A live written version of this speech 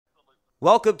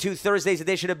Welcome to Thursday's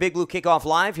edition of Big Blue Kickoff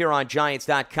Live here on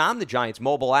Giants.com, the Giants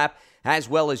mobile app, as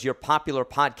well as your popular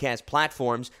podcast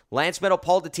platforms. Lance Meadow,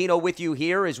 Paul Dottino with you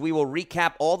here as we will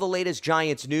recap all the latest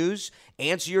Giants news,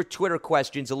 answer your Twitter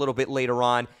questions a little bit later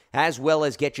on, as well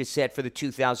as get you set for the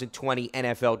 2020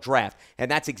 NFL Draft. And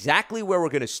that's exactly where we're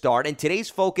going to start. And today's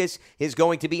focus is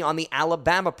going to be on the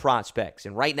Alabama prospects.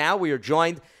 And right now we are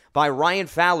joined by Ryan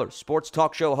Fowler, sports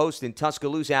talk show host in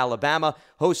Tuscaloosa, Alabama,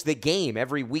 hosts The Game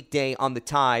every weekday on the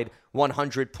Tide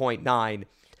 100.9.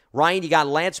 Ryan, you got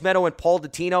Lance Meadow and Paul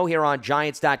Dottino here on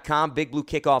Giants.com, Big Blue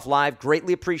Kickoff Live.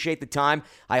 Greatly appreciate the time.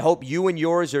 I hope you and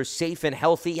yours are safe and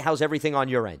healthy. How's everything on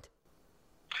your end?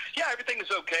 Yeah, everything is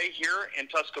okay here in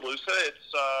Tuscaloosa.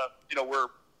 It's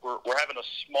we're having a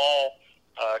small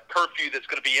curfew that's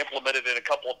going to be implemented in a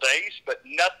couple of days, but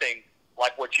nothing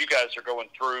like what you guys are going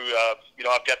through.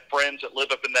 I've got friends that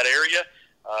live up in that area.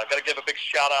 Got to give a big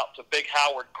shout out to Big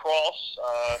Howard Cross,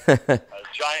 a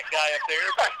giant guy up there.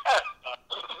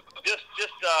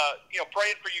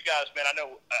 Praying for you guys, man. I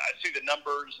know I see the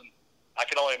numbers, and I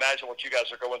can only imagine what you guys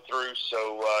are going through.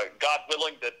 So, God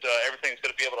willing, that everything's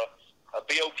going to be able to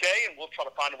be okay, and we'll try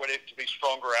to find a way to be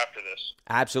stronger after this.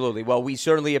 Absolutely. Well, we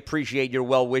certainly appreciate your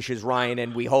well wishes, Ryan,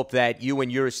 and we hope that you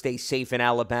and yours stay safe in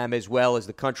Alabama as well as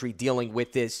the country dealing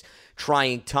with this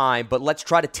trying time. But let's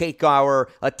try to take our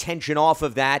attention off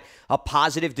of that, a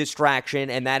positive distraction,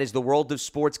 and that is the world of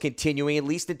sports continuing, at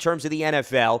least in terms of the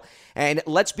NFL. And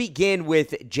let's begin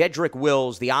with Jedrick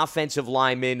Wills, the offensive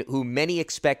lineman who many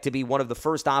expect to be one of the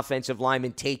first offensive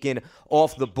linemen taken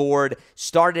off the board,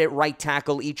 started at right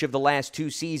tackle each of the last two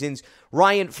seasons.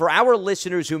 Ryan, for our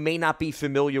listeners who may not be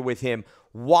familiar with him,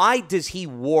 why does he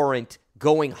warrant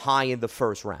going high in the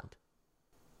first round?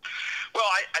 Well,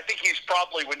 I think he's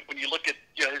probably, when you look at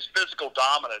his physical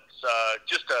dominance,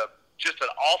 just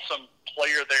an awesome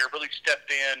player there. Really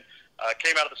stepped in,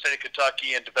 came out of the state of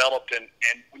Kentucky and developed. And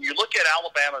when you look at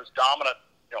Alabama's dominant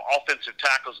offensive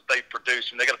tackles that they've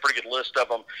produced, and they got a pretty good list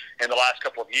of them in the last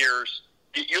couple of years.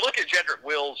 You look at Jedrick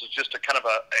Wills as just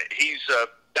he's a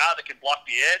guy that can block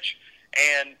the edge,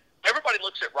 and everybody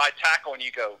looks at right tackle and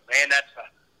you go, man, that's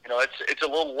it's a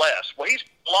little less. Well, he's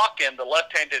blocking the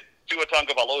left-handed Tua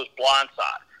Tagovailoa's blind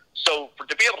side. So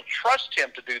to be able to trust him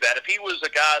to do that, if he was a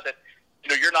guy that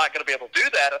you're not going to be able to do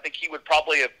that, I think he would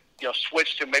probably have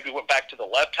switched and maybe went back to the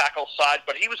left tackle side.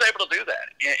 But he was able to do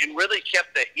that and really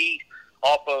kept the heat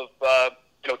off of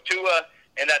Tua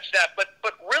and that staff. But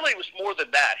really, it was more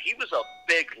than that. He was a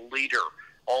big leader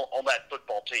on that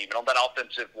football team and on that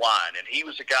offensive line. And he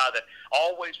was a guy that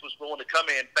always was willing to come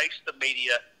in, face the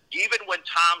media, even when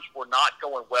times were not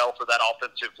going well for that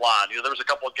offensive line. There was a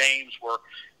couple of games where,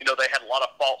 they had a lot of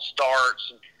false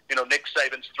starts, and, Nick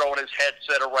Saban's throwing his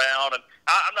headset around. And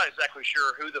I'm not exactly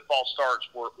sure who the false starts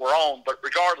were on, but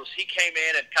regardless, he came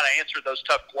in and kind of answered those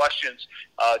tough questions.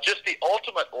 Just the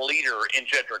ultimate leader in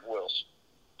Jedrick Wills.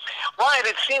 Ryan,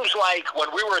 it seems like when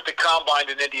we were at the Combine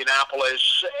in Indianapolis,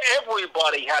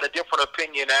 everybody had a different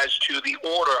opinion as to the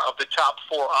order of the top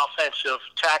four offensive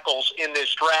tackles in this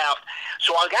draft.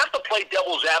 So I have to play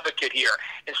devil's advocate here.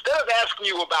 Instead of asking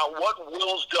you about what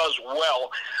Wills does well,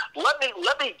 let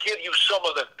me give you some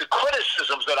of the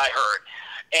criticisms that I heard.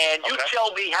 And you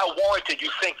tell me how warranted you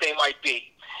think they might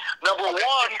be. Number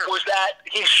one was that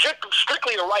he's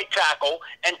strictly a right tackle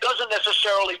and doesn't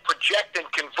necessarily project and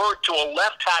convert to a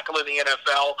left tackle in the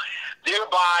NFL.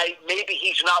 Thereby, maybe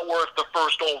he's not worth the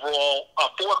fourth overall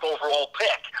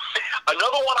pick.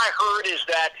 Another one I heard is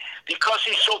that because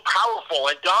he's so powerful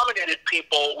and dominated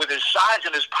people with his size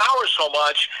and his power so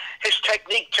much, his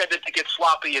technique tended to get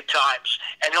sloppy at times,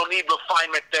 and he'll need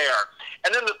refinement there.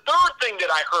 And then the third thing that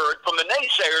I heard from the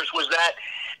naysayers was that,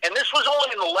 and this was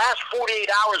only in the last 48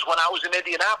 hours when I was in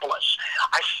Indianapolis,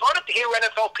 I started to hear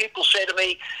NFL people say to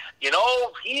me,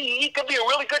 he could be a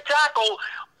really good tackle,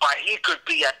 but he could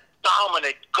be a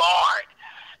dominant guard.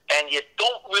 And you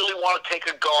don't really want to take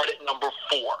a guard at number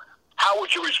 4. How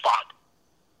would you respond?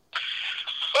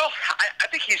 Well, I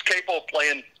think he's capable of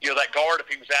playing, that guard if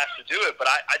he was asked to do it, but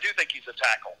I do think he's a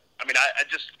tackle. I mean, I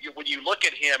just, when you look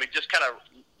at him, he just kind of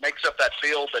makes up that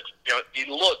field that,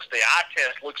 the eye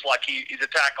test looks like he's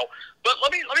a tackle. But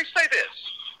let me say this.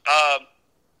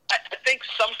 I think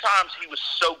sometimes he was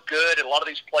so good, and a lot of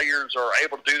these players are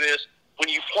able to do this. When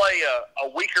you play a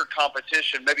weaker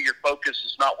competition, maybe your focus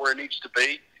is not where it needs to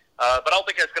be. But I don't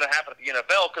think that's going to happen at the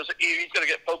NFL because he's going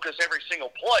to get focused every single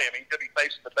play. I mean, he's going to be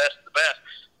facing the best of the best.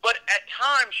 But at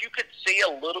times, you could see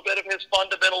a little bit of his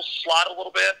fundamentals slide a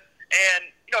little bit.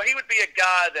 And, he would be a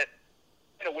guy that,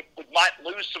 might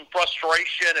lose some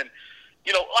frustration. And,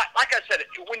 like I said,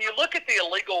 when you look at the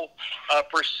illegal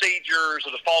procedures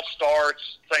or the false starts,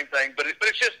 same thing. But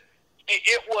it's just,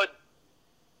 it would.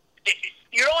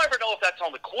 You don't ever know if that's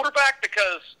on the quarterback,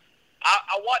 because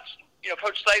I watched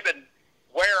Coach Saban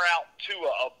wear out Tua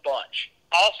a bunch.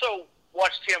 I also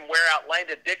watched him wear out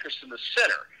Landon Dickerson, the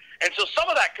center, and so some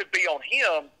of that could be on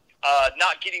him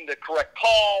not getting the correct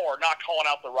call or not calling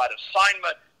out the right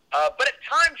assignment. But at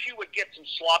times you would get some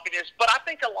sloppiness. But I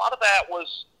think a lot of that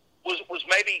was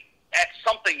maybe at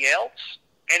something else,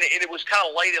 and it was kind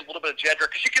of laid in a little bit of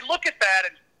Jedrick, because you can look at that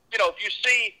and if you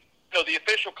see the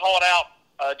official calling out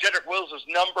Jedrick Wills'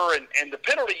 number and the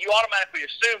penalty, you automatically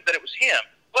assume that it was him.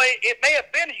 But it may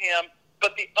have been him,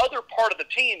 but the other part of the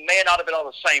team may not have been on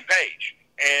the same page.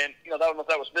 And I don't know if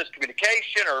that was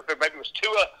miscommunication, or if maybe it was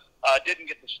Tua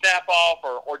didn't get the snap off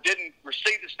or didn't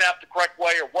receive the snap the correct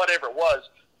way, or whatever it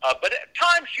was. But at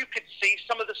times you could see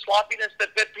some of the sloppiness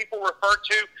that people refer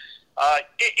to.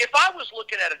 If I was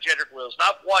looking at a Jedrick Wills, and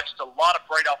I've watched a lot of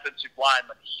great offensive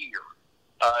linemen here,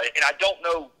 and I don't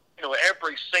know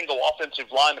every single offensive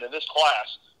lineman in this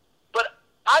class, but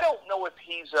I don't know if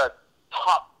he's a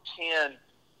top 10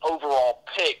 overall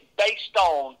pick based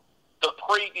on the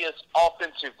previous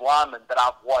offensive lineman that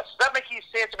I've watched. Does that make any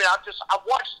sense? I mean, I've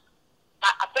watched.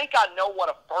 I think I know what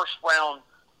a first round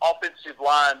offensive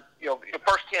line,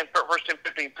 first 10,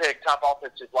 15 pick type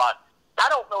offensive line. I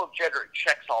don't know if Jedrick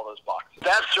checks all those boxes.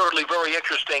 That's certainly very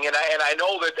interesting, and I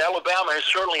know that Alabama has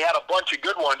certainly had a bunch of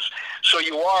good ones, so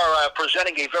you are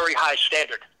presenting a very high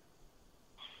standard.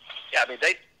 Yeah,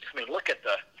 look at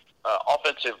the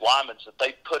offensive linemen that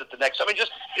they put at the next.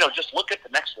 Just look at the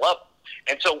next level.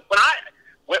 And so when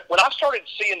I started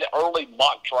seeing the early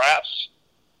mock drafts,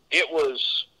 it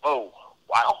was, oh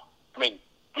wow.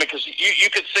 Because you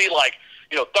could see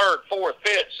third, fourth,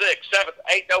 fifth, sixth, seventh,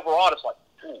 eighth overall. It's like,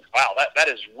 ooh, wow, that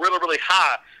is really, really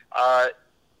high.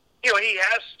 He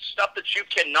has stuff that you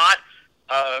cannot,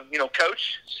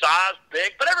 coach, size,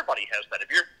 big, but everybody has that. If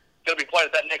you're going to be playing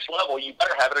at that next level, you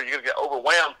better have it, or you're going to get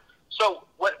overwhelmed. So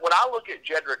when I look at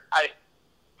Jedrick,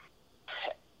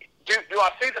 do I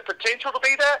see the potential to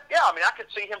be that? Yeah, I could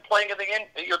see him playing in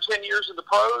 10 years in the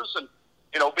pros and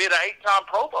being an 8-time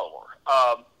Pro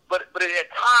Bowler. But at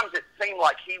times it seemed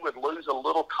like he would lose a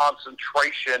little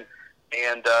concentration,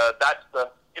 and that's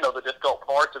the difficult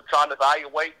parts of trying to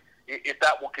evaluate if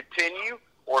that will continue,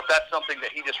 or if that's something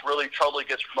that he just really totally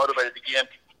gets motivated again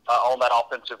on that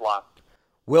offensive line.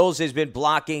 Wills has been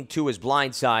blocking to his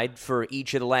blind side for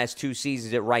each of the last 2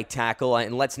 seasons at right tackle,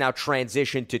 and let's now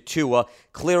transition to Tua.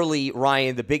 Clearly,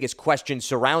 Ryan, the biggest question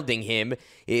surrounding him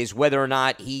is whether or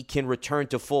not he can return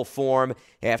to full form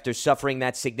after suffering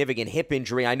that significant hip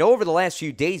injury. I know over the last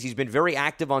few days he's been very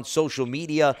active on social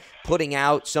media, putting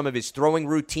out some of his throwing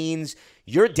routines.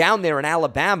 You're down there in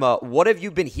Alabama. What have you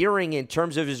been hearing in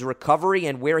terms of his recovery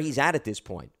and where he's at this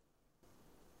point?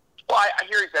 Well, I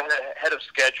hear he's ahead of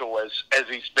schedule as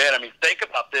he's been. Think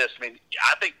about this.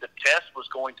 I think the test was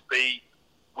going to be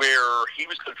where he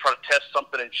was going to try to test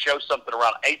something and show something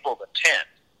around April the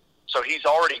 10th. So he's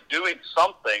already doing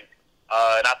something,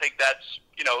 and I think that's,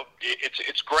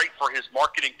 it's great for his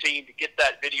marketing team to get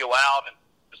that video out and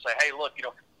to say, hey, look,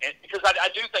 and because I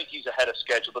do think he's ahead of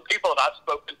schedule. The people that I've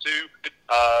spoken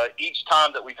to each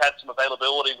time that we've had some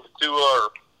availability with Tua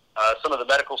or some of the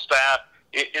medical staff,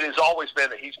 it has always been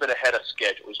that he's been ahead of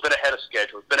schedule. He's been ahead of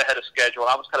schedule. And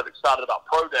I was kind of excited about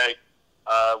Pro Day,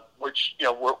 which,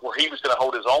 where he was going to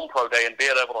hold his own Pro Day and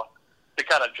being able to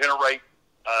kind of generate,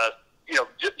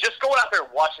 just going out there and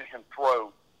watching him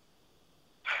throw.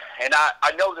 And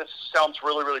I know this sounds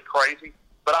really, really crazy,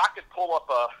 but I could pull up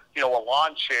a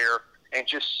lawn chair and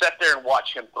just sit there and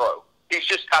watch him throw. He's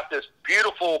just got this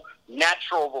beautiful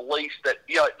natural release that,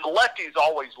 the lefties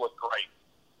always look great.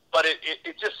 But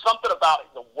it's just something about it,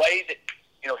 the way that,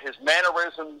 his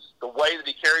mannerisms, the way that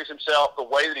he carries himself, the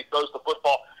way that he throws the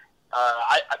football.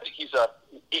 I think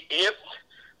if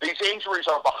these injuries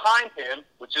are behind him,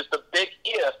 which is the big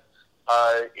if,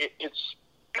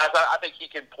 I think he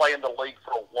can play in the league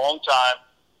for a long time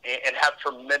and have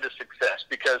tremendous success,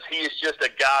 because he is just a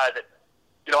guy that,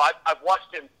 I've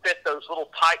watched him fit those little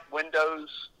tight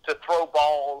windows to throw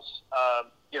balls. I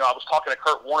was talking to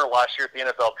Kurt Warner last year at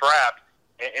the NFL draft,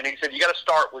 and he said, you got to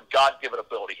start with God-given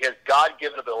ability. He has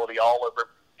God-given ability all over him.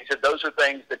 He said, those are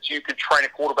things that you could train a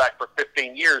quarterback for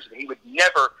 15 years, and he would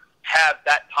never have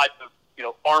that type of,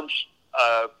 arms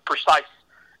precise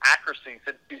accuracy.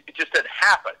 It just didn't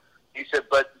happen. He said,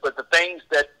 but the things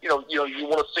that, you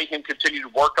want to see him continue to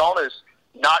work on is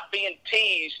not being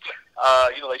teased.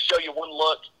 They show you one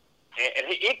look, and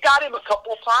it got him a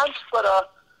couple of times, but,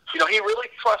 he really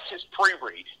trusts his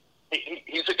pre-read.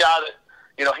 He's a guy that,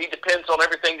 he depends on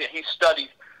everything that he studied.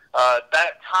 That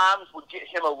at times would get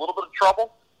him a little bit of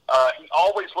trouble, He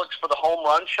always looks for the home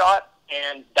run shot,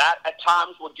 and that at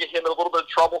times will get him in a little bit of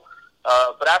trouble.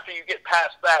 But after you get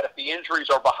past that, if the injuries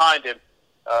are behind him,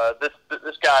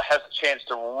 this guy has a chance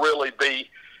to really be,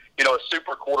 a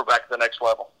super quarterback at the next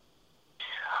level.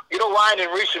 Ryan, in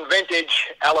recent vintage,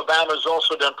 Alabama's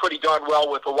also done pretty darn well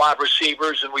with the wide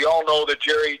receivers, and we all know that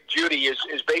Jerry Jeudy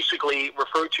is basically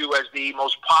referred to as the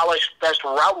most polished, best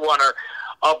route runner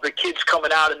of the kids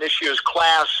coming out in this year's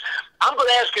class. I'm going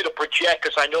to ask you to project,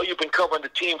 because I know you've been covering the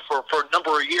team for a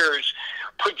number of years.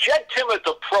 Project him at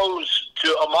the pros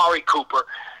to Amari Cooper.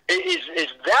 Is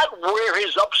that where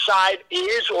his upside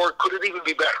is, or could it even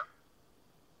be better?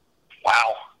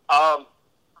 Wow.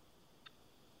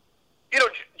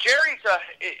 Jerry's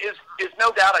is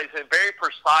no doubt he's a very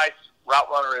precise route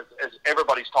runner, as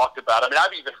everybody's talked about. I mean,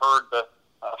 I've even heard the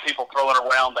people throwing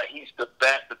around that he's the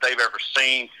best that they've ever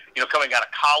seen, coming out of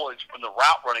college from the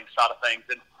route running side of things.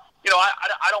 And,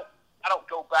 I don't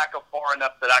go back far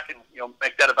enough that I can,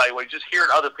 make that evaluation. Just hearing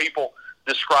other people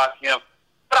describe him.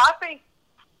 But I think,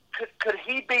 could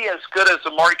he be as good as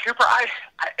Amari Cooper? I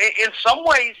in some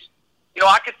ways,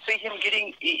 I could see him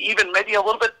getting even maybe a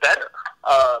little bit better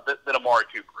than Amari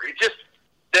Cooper. It just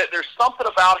there's something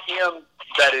about him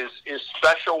that is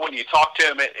special when you talk to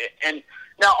him. And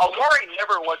now Amari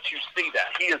never lets you see that.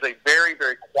 He is a very,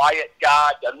 very quiet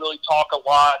guy. Doesn't really talk a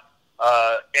lot.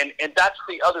 And that's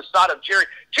the other side of Jerry.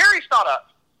 Jerry's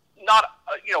not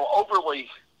overly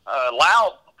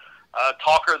loud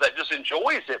talker that just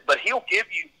enjoys it, but he'll give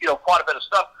you quite a bit of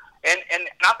stuff. And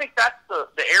I think that's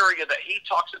the area that he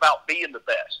talks about being the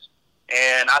best.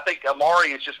 And I think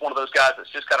Amari is just one of those guys that's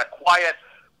just kind of quiet.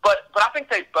 But I think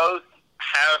they both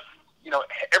have,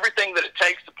 everything that it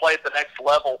takes to play at the next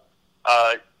level.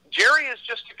 Jerry is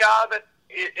just a guy that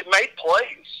it made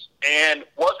plays and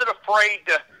wasn't afraid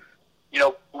to,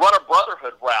 run a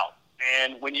brotherhood route.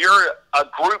 And when you're a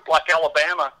group like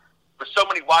Alabama with so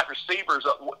many wide receivers,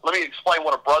 let me explain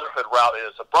what a brotherhood route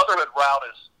is. A brotherhood route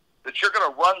is that you're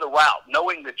going to run the route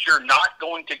knowing that you're not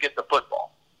going to get the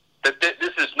football, that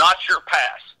this is not your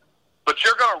pass, but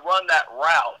you're going to run that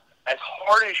route as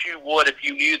hard as you would if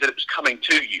you knew that it was coming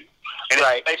to you. And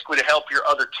it's basically to help your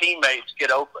other teammates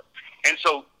get open. And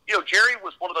so, Jerry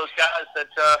was one of those guys that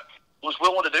was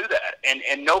willing to do that.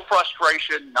 And no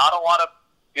frustration, not a lot of,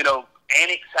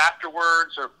 antics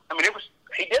afterwards.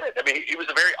 He did it. I mean, he was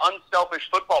a very unselfish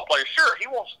football player. Sure, he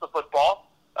wants the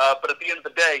football, but at the end of the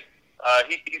day,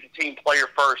 he's a team player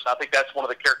first. I think that's one of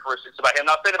the characteristics about him.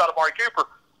 Not saying about Amari Cooper.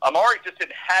 Amari just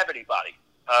didn't have anybody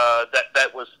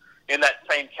that was in that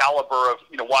same caliber of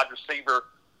wide receiver,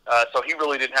 so he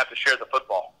really didn't have to share the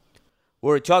football.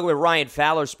 We're talking with Ryan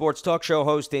Fowler, sports talk show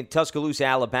host in Tuscaloosa,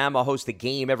 Alabama, hosts the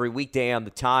game every weekday on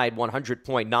the Tide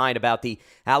 100.9 about the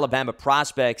Alabama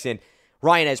prospects. And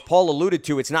Ryan, as Paul alluded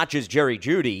to, it's not just Jerry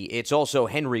Jeudy, it's also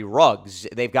Henry Ruggs.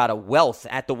 They've got a wealth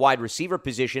at the wide receiver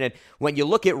position. And when you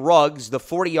look at Ruggs, the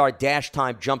 40-yard dash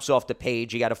time jumps off the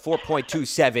page. He got a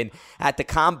 4.27 at the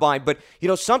combine. But,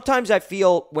 sometimes I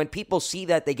feel when people see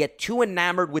that, they get too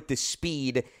enamored with the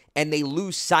speed and they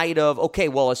lose sight of, okay,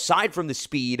 well, aside from the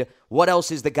speed, what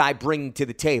else is the guy bringing to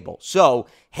the table? So,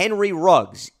 Henry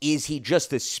Ruggs, is he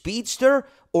just a speedster,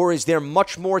 or is there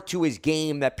much more to his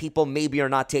game that people maybe are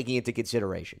not taking into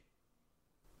consideration?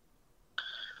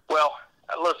 Well,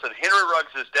 listen, Henry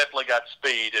Ruggs has definitely got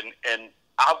speed, and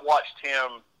I've watched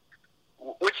him,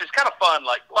 which is kind of fun.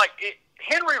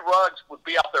 Henry Ruggs would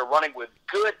be out there running with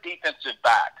good defensive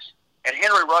backs, and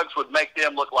Henry Ruggs would make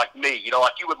them look like me. You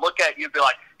would look at, you'd be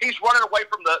like, he's running away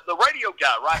from the radio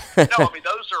guy, right? No,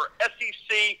 those are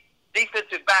SEC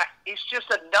defensive backs. It's just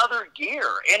another gear,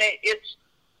 and it's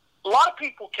a lot of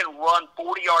people can run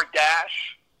 40-yard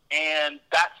dash, and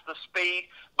that's the speed.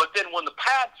 But then when the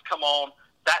pads come on,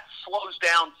 that slows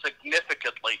down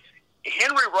significantly.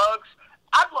 Henry Ruggs,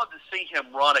 I'd love to see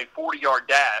him run a 40-yard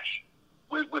dash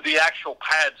with the actual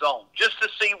pads on, just to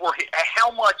see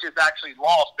how much is actually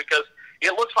lost, because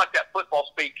it looks like that football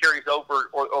speed carries over,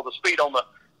 or the speed on the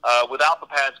without the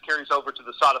pads carries over to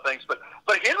the side of things. But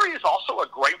Henry is also a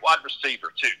great wide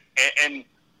receiver too, and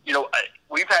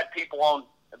we've had people on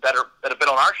that have been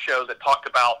on our show that talked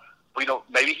about,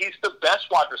 maybe he's the best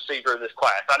wide receiver in this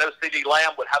class. I know CeeDee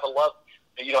Lamb would have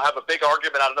a big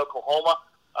argument out of Oklahoma.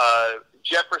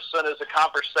 Jefferson is a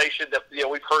conversation that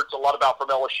we've heard a lot about from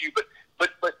LSU.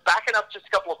 But backing up just a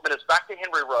couple of minutes, back to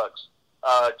Henry Ruggs,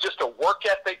 just a work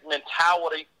ethic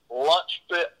mentality, lunch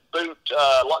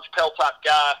pail type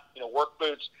guy, work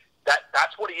boots.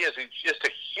 That's what he is. He's just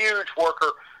a huge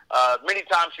worker. Many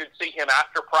times you'd see him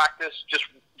after practice, just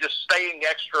staying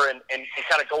extra and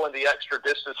kind of going the extra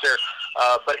distance there.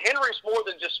 But Henry's more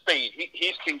than just speed.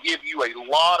 He can give you a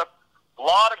lot A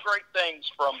lot of great things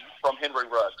from Henry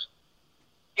Ruggs.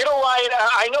 You know, Ryan,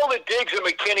 I know that Diggs and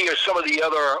McKinney are some of the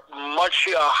other much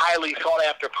highly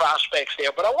sought-after prospects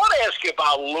there, but I want to ask you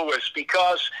about Lewis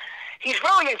because he's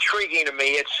very intriguing to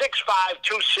me. At 6'5",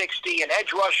 260, an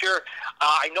edge rusher.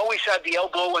 I know he's had the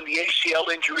elbow and the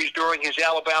ACL injuries during his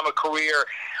Alabama career,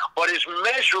 but his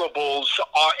measurables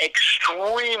are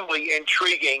extremely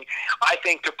intriguing, I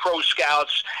think, to pro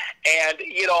scouts. And,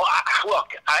 you know,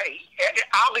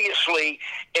 obviously,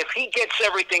 if he gets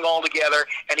everything all together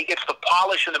and he gets the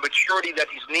polish and the maturity that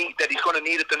he's going to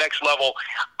need at the next level,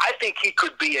 I think he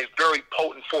could be a very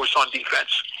potent force on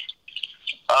defense.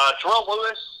 Terrell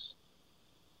Lewis,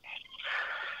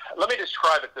 let me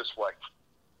describe it this way.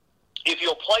 If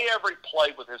you'll play every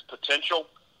play with his potential,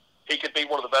 he could be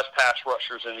one of the best pass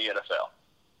rushers in the NFL.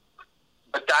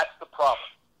 But that's the problem.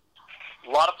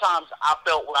 A lot of times I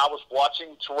felt when I was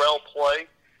watching Terrell play,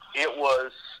 it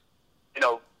was,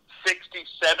 60,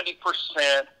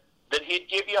 70%, then he'd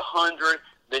give you 100,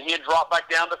 then he'd drop back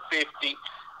down to 50.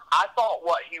 I thought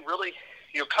what he really,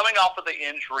 coming off of the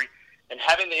injury and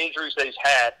having the injuries that he's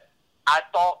had, I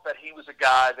thought that he was a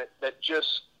guy that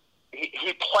just,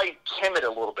 he played timid a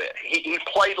little bit. He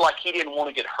played like he didn't want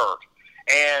to get hurt.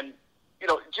 And,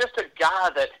 just a guy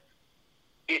that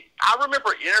I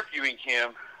remember interviewing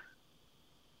him,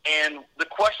 and the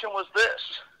question was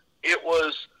this. It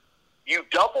was, you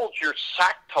doubled your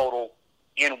sack total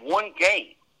in one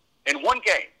game. In one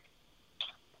game.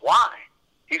 Why?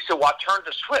 He said, well, I turned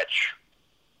the switch.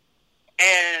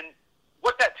 And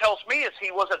what that tells me is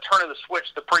he wasn't turning the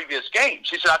switch the previous games.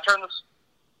 He said, I turned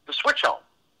the switch on.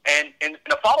 And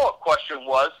a follow-up question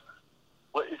was,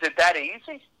 well, is it that easy?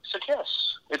 I said, yes,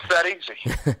 it's that easy.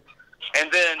 And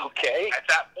then at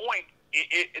that point,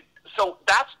 so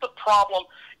that's the problem.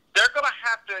 They're going to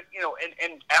have to,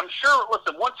 and I'm sure,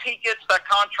 listen, once he gets that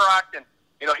contract and,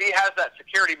 he has that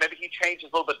security, maybe he changes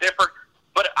a little bit different.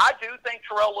 But I do think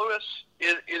Terrell Lewis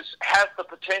has the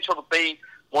potential to be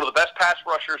one of the best pass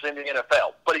rushers in the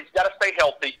NFL. But he's got to stay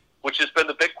healthy, which has been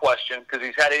the big question because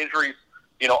he's had injuries,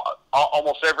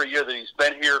 almost every year that he's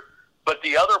been here. But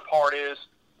the other part is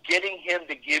getting him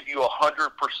to give you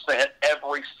 100%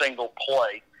 every single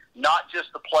play, not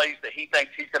just the plays that he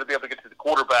thinks he's going to be able to get to the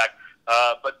quarterback,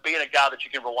 but being a guy that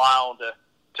you can rely on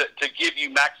to give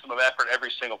you maximum effort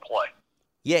every single play.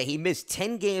 Yeah, he missed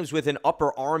 10 games with an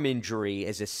upper arm injury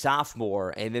as a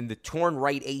sophomore, and then the torn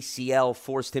right ACL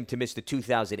forced him to miss the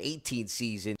 2018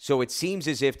 season. So it seems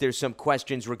as if there's some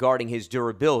questions regarding his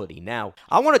durability. Now,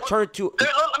 I want to turn to...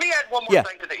 Let me add one more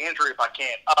thing to the injury if I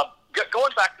can.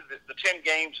 Going back to the 10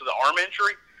 games of the arm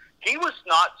injury, he was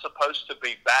not supposed to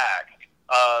be back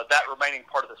that remaining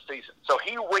part of the season. So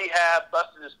he rehabbed,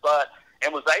 busted his butt,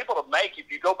 and was able to make,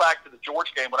 if you go back to the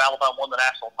Georgia game when Alabama won the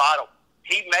national title,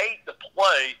 he made the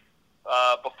play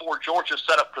before Georgia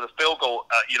set up for the field goal,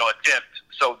 attempt.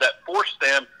 So that forced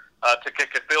them to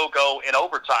kick a field goal in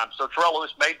overtime. So Terrell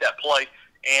Lewis made that play,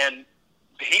 and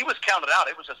he was counted out.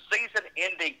 It was a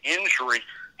season-ending injury.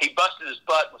 He busted his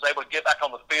butt and was able to get back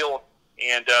on the field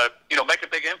and, make a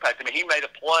big impact. I mean, he made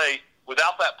a play.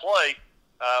 Without that play,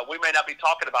 we may not be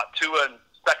talking about Tua in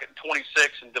second and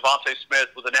 26 and Devontae Smith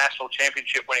with a national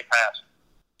championship winning pass.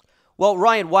 Well,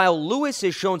 Ryan, while Lewis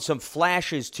has shown some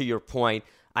flashes to your point,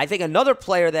 I think another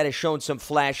player that has shown some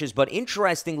flashes, but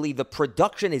interestingly, the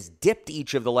production has dipped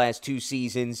each of the last two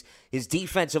seasons, is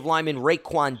defensive lineman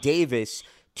Raekwon Davis.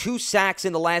 2 sacks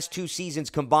in the last 2 seasons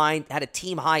combined, had a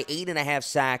team-high 8.5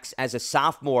 sacks as a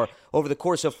sophomore over the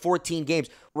course of 14 games.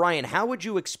 Ryan, how would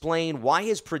you explain why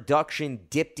his production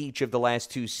dipped each of the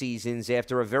last 2 seasons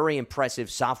after a very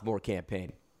impressive sophomore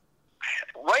campaign?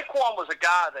 Raekwon was a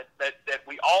guy that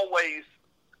we always,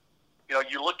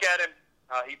 you look at him,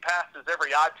 he passes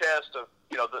every eye test of,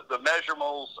 the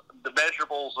measurables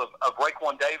of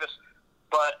Raekwon Davis.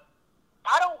 But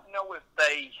I don't know if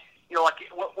they,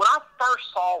 when I first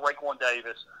saw Raekwon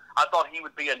Davis, I thought he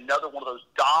would be another one of those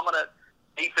dominant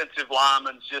defensive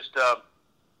linemen, just, a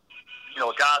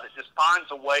guy that just finds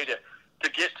a way to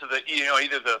get to the,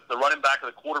 either the running back or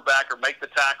the quarterback or make the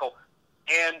tackle.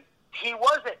 And he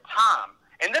was at time.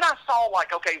 And then I saw,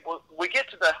 we get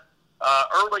to the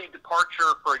early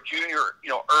departure for a junior,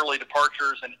 early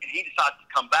departures, and he decides to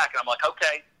come back. And I'm like,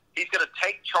 okay, he's going to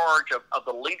take charge of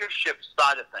the leadership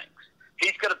side of things.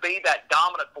 He's going to be that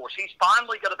dominant force. He's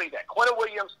finally going to be that. Quentin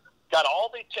Williams got all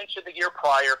the attention the year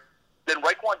prior. Then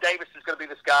Raekwon Davis is going to be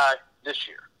this guy this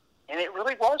year. And it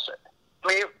really wasn't. I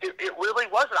mean, it really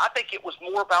wasn't. I think it was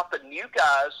more about the new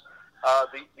guys,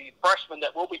 the freshmen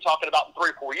that we'll be talking about in 3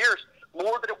 or 4 years,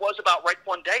 more than it was about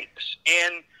Raekwon Davis.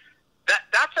 And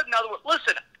that's another one.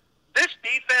 Listen, this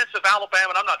defense of Alabama,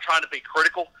 and I'm not trying to be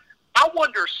critical, I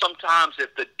wonder sometimes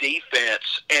if the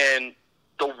defense and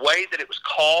the way that it was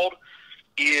called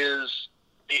is,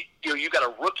 you got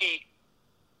a rookie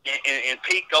in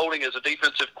Pete Golding as a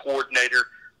defensive coordinator.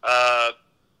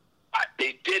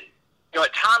 They did,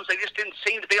 at times they just didn't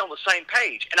seem to be on the same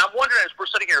page. And I'm wondering, as we're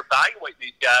sitting here evaluating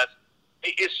these guys,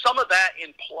 is some of that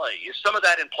in play?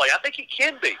 I think he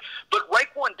can be. But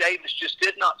Raekwon Davis just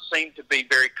did not seem to be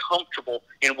very comfortable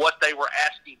in what they were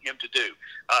asking him to do.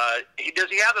 Does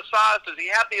he have the size? Does he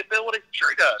have the ability? Sure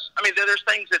he does. I mean, there's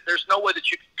things that there's no way that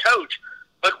you can coach.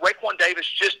 But Raekwon Davis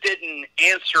just didn't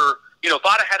answer. If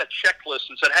I'd have had a checklist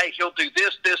and said, hey, he'll do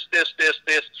this,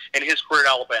 in his career at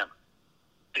Alabama,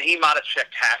 and he might have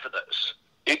checked half of those.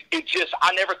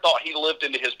 I never thought he lived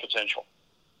into his potential.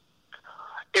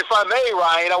 If I may,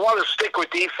 Ryan, I want to stick with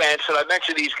defense, and I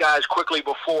mentioned these guys quickly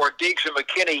before, Diggs and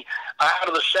McKinney out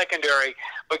of the secondary.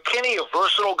 McKinney, a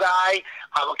versatile guy.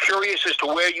 I'm curious as to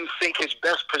where you think his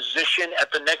best position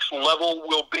at the next level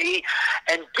will be.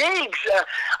 And Diggs,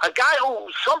 a guy who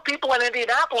some people in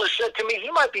Indianapolis said to me he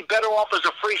might be better off as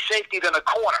a free safety than a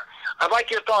corner. I'd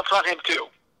like your thoughts on him, too.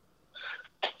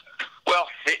 Well,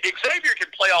 Xavier can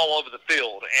play all over the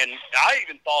field, and I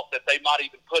even thought that they might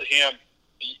even put him.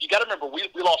 You got to remember, we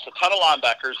lost a ton of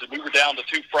linebackers, and we were down to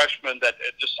two freshmen that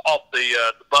just off the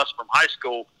bus from high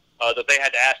school that they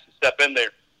had to ask to step in there.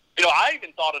 I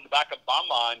even thought in the back of my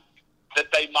mind that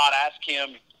they might ask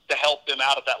him to help them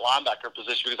out at that linebacker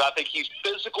position, because I think he's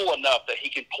physical enough that he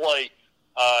can play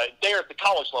there at the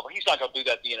college level. He's not going to do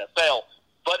that in the NFL.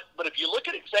 But if you look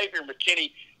at Xavier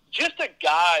McKinney, just a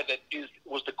guy that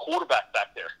was the quarterback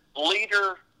back there,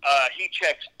 leader. He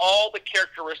checks all the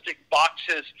characteristic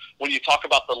boxes when you talk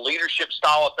about the leadership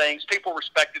style of things. People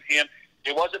respected him.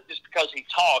 It wasn't just because he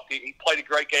talked. He played a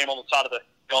great game on the side of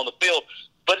on the field.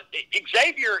 But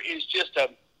Xavier is just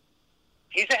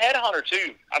he's a headhunter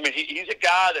too. I mean, he's a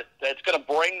guy that's going to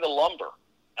bring the lumber.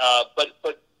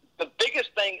 But the biggest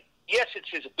thing, yes, it's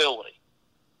his ability.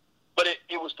 But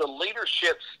it was the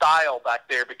leadership style back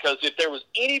there, because if there was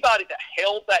anybody that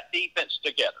held that defense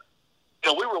together,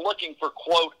 we were looking for,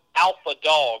 quote, alpha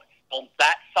dog on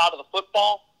that side of the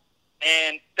football,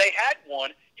 and they had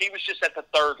one. He was just at the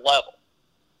third level.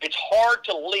 It's hard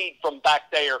to lead from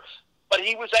back there, but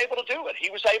he was able to do it. He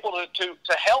was able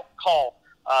to help call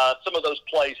some of those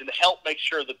plays and to help make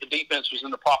sure that the defense was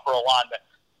in the proper alignment.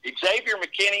 Xavier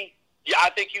McKinney, I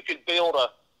think you could build a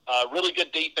really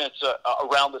good defense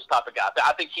around this type of guy.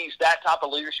 I think he's that type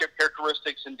of leadership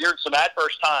characteristics, and during some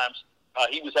adverse times,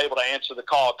 he was able to answer the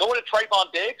call. Going to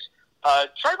Trayvon Diggs,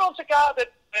 Trayvon's a guy that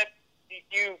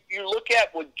you look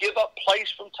at would give up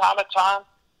plays from time to time.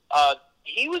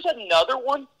 He was another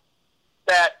one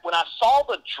that when I saw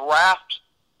the draft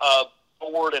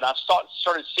board and I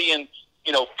started seeing,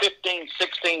 15,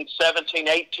 16, 17,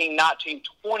 18, 19,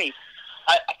 20,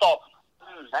 I thought,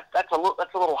 that's a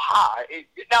little high.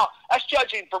 Now, that's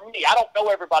judging for me. I don't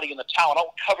know everybody in the town. I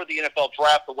don't cover the NFL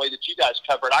draft the way that you guys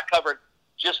cover it. I cover it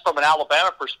just from an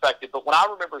Alabama perspective. But when I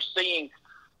remember seeing,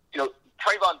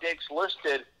 Trayvon Diggs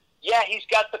listed, yeah, he's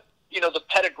got the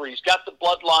pedigree, he's got the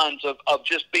bloodlines of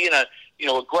just being a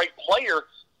great player.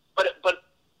 But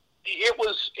it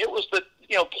was the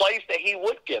plays that he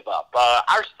would give up.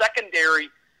 Our secondary,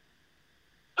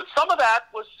 but some of that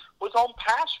was on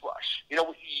pass rush.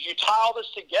 You tie all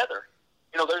this together.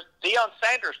 There's Deion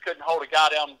Sanders couldn't hold a guy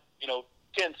down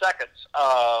 10 seconds.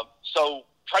 So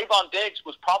Trayvon Diggs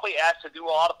was probably asked to do a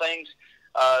lot of things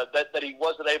that he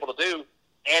wasn't able to do,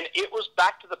 and it was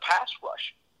back to the pass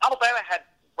rush. Alabama had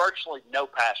virtually no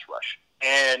pass rush,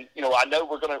 and I know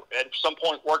we're going to at some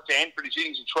point work to Anthony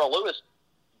Jennings and Terrell Lewis.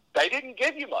 They didn't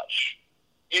give you much.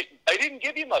 They didn't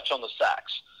give you much on the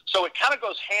sacks, so it kind of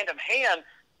goes hand in hand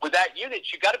with that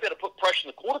unit. You got to be able to put pressure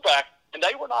on the quarterback, and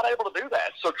they were not able to do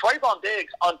that. So Trayvon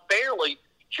Diggs unfairly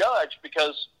judged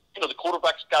because the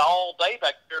quarterback's got all day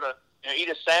back there to eat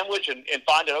a sandwich and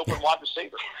find an open wide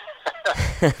receiver.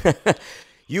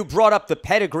 You brought up the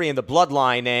pedigree and the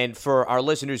bloodline, and for our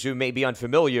listeners who may be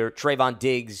unfamiliar, Trayvon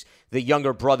Diggs, the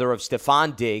younger brother of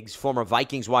Stephon Diggs, former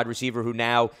Vikings wide receiver who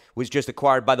now was just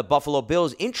acquired by the Buffalo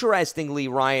Bills. Interestingly,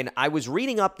 Ryan, I was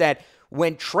reading up that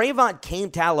when Trayvon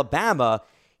came to Alabama,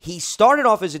 he started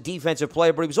off as a defensive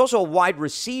player, but he was also a wide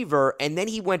receiver, and then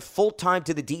he went full-time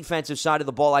to the defensive side of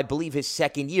the ball, I believe, his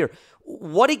second year.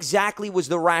 What exactly was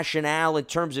the rationale in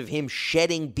terms of him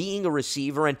shedding being a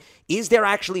receiver, and is there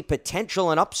actually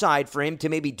potential and upside for him to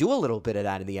maybe do a little bit of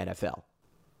that in the NFL?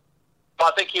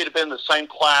 I think he'd have been in the same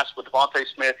class with Devontae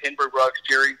Smith, Henry Ruggs,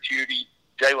 Jerry Jeudy,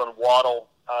 Jalen Waddle.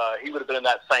 He would have been in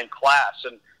that same class.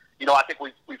 And, I think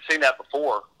we've seen that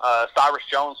before. Cyrus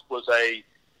Jones was a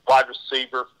wide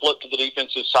receiver, flipped to the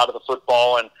defensive side of the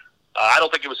football. And, I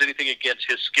don't think it was anything against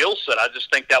his skill set. I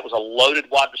just think that was a loaded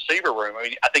wide receiver room. I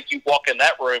mean, I think you walk in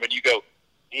that room and you go,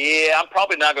 yeah, I'm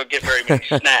probably not going to get very many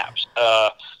snaps.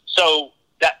 So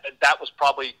that was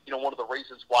probably, one of the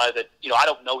reasons why that, I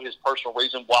don't know his personal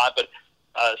reason why, but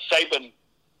Saban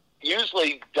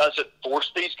usually doesn't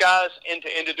force these guys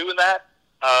into doing that,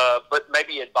 but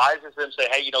maybe advises them, say,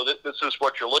 hey, this is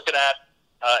what you're looking at.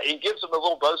 It gives them a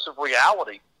little dose of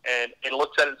reality and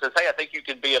looks at it and says, hey, I think you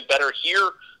can be a better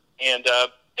here. And,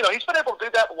 he's been able to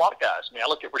do that with a lot of guys. I mean, I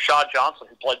look at Rashad Johnson,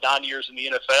 who played 9 years in the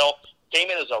NFL, came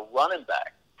in as a running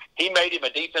back. He made him a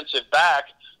defensive back.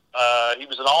 He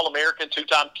was an All-American,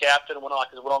 2-time captain, went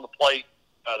on to play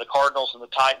the Cardinals and the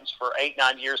Titans for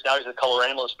 8-9 years. Now he's a color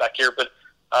analyst back here. But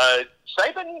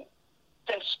Saban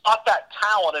can spot that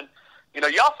talent. And,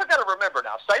 you also got to remember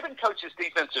now, Saban coaches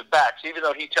defensive backs, even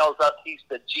though he tells us he's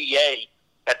the GA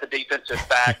at the defensive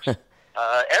backs.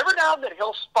 Every now and then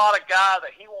he'll spot a guy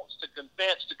that he wants to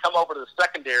convince to come over to the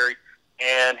secondary,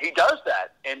 and he does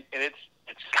that. And it's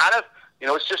kind of,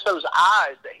 it's just those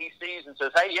eyes that he sees and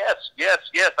says, hey, yes,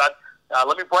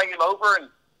 let me bring him over. And,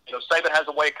 Saban has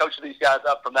a way of coaching these guys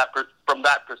up from that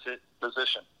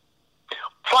position.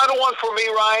 Final one for me,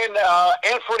 Ryan.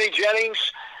 Anthony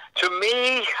Jennings. To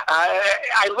me,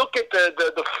 I look at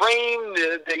the frame,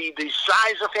 the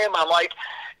size of him. I'm like,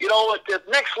 at the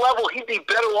next level, he'd be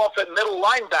better off at middle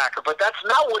linebacker. But that's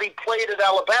not what he played at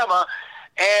Alabama,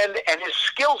 and his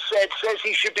skill set says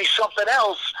he should be something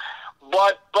else.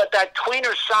 But that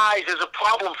tweener size is a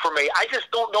problem for me. I just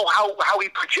don't know how he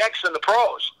projects in the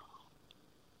pros.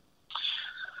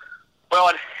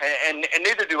 Well, and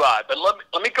neither do I. But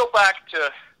let me go back to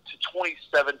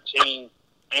 2017.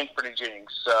 Anthony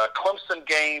Jennings, Clemson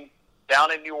game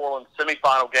down in New Orleans,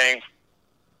 semifinal game.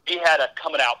 He had a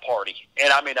coming out party,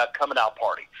 and I mean a coming out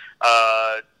party.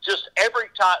 Just every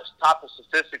type of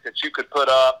statistic that you could put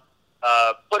up,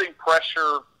 putting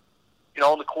pressure,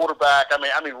 on the quarterback.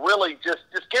 I mean, really just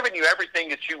giving you everything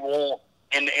that you want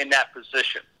in that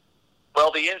position.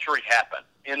 Well, the injury happened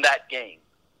in that game,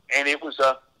 and it was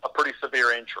a pretty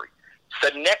severe injury. So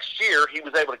next year, he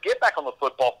was able to get back on the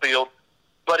football field,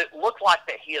 but it looked like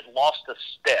that he had lost a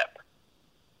step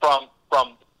from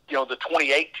the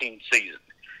 2018 season.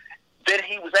 Then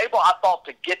he was able, I thought,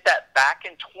 to get that back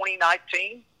in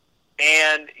 2019,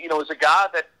 and is a guy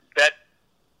that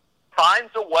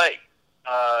finds a way.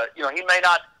 He may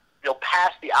not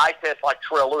pass the eye test like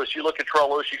Terrell Lewis. You look at Terrell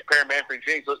Lewis, you compare him to Anthony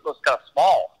Jennings, looks kind of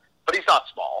small, but he's not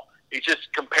small. He's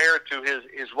just compared to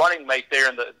his running mate there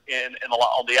on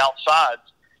the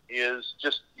outsides is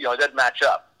just it doesn't match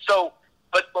up. So.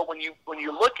 But when you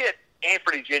look at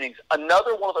Anthony Jennings,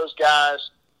 another one of those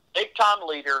guys, big time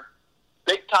leader,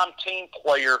 big time team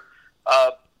player,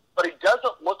 but he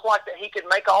doesn't look like that he can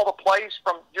make all the plays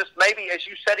from just maybe, as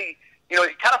you said, he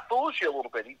kind of fools you a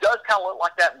little bit. He does kind of look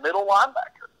like that middle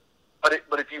linebacker.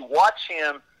 But if you watch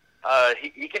him,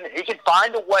 he can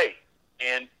find a way.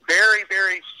 And very,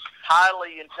 very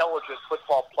highly intelligent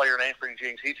football player in Anthony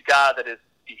Jennings. He's a guy that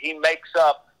he makes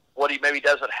up what he maybe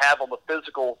doesn't have on the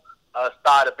physical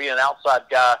side of being an outside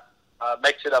guy,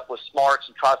 makes it up with smarts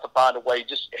and tries to find a way.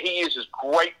 He uses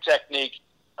great technique.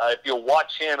 If you'll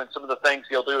watch him and some of the things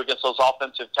he'll do against those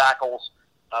offensive tackles,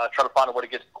 try to find a way to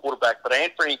get to the quarterback. But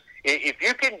Anthony, if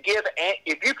you could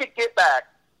get back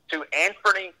to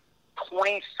Anthony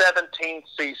 2017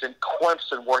 season,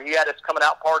 Clemson, where he had his coming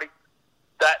out party,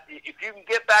 that if you can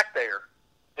get back there,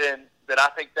 then I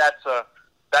think that's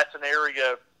an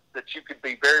area that you could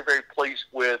be very, very pleased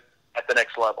with at the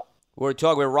next level. We're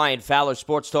talking with Ryan Fowler,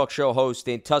 sports talk show host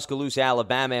in Tuscaloosa,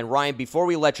 Alabama. And Ryan, before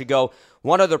we let you go,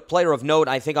 one other player of note,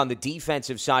 I think, on the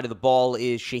defensive side of the ball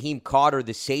is Shaheem Carter,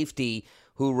 the safety,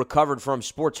 who recovered from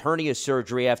sports hernia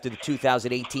surgery after the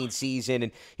 2018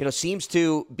 season and, seems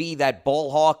to be that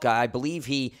ball hawk. I believe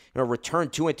he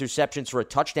returned 2 interceptions for a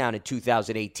touchdown in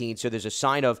 2018, so there's a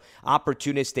sign of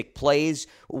opportunistic plays.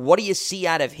 What do you see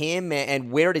out of him,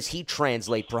 and where does he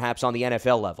translate perhaps on the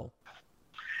NFL level?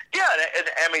 Yeah, and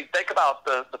I mean, think about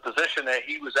the position that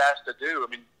he was asked to do.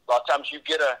 I mean, a lot of times you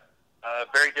get a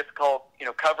very difficult,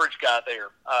 coverage guy there.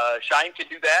 Shaheem can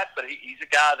do that, but he's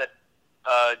a guy that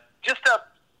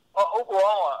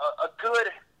overall a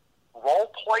good role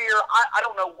player. I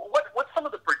don't know what's some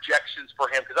of the projections for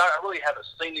him, because I really haven't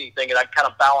seen anything, and I kind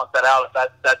of balance that out if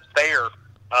that's fair.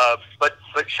 But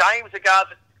Shaheem's a guy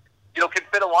that can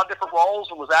fit a lot of different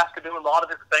roles and was asked to do a lot of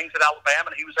different things at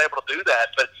Alabama, and he was able to do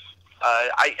that. But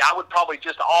I would probably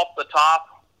just off the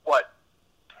top,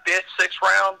 5th, 6th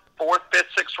round, 4th, 5th,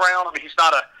 6th round. I mean, he's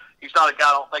not a guy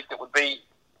I don't think that would be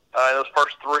those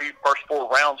first 4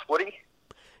 rounds, would he?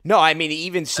 No, I mean,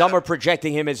 even some are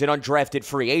projecting him as an undrafted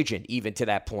free agent, even to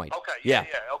that point. Okay, yeah.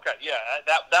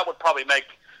 That would probably make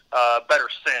better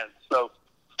sense. So,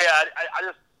 yeah,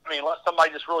 I mean, unless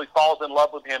somebody just really falls in love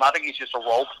with him, I think he's just a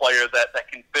role player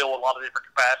that can fill a lot of different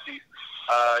capacities.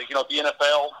 The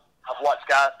NFL, I've watched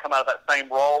guys come out of that same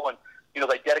role, and,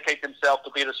 they dedicate themselves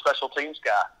to being a special teams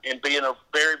guy and being a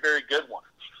very, very good one.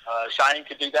 Cheyenne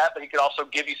could do that, but he could also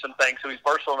give you some things. So he's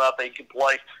versatile enough that he can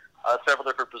play several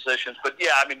different positions. But,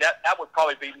 yeah, I mean, that would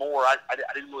probably be more. I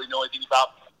didn't really know anything about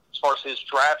as far as his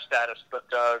draft status. But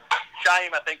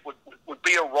Cheyenne, I think, would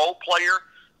be a role player,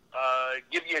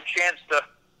 give you a chance to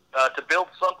build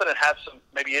something and have some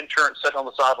maybe insurance sitting on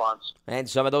the sidelines. And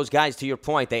some of those guys, to your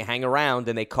point, they hang around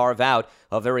and they carve out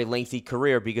a very lengthy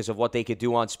career because of what they could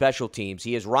do on special teams.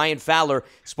 He is Ryan Fowler,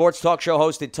 sports talk show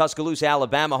host in Tuscaloosa,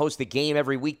 Alabama, hosts the game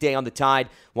every weekday on the Tide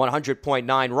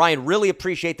 100.9. Ryan, really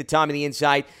appreciate the time and the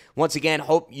insight. Once again,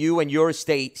 hope you and yours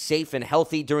stay safe and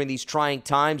healthy during these trying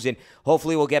times, and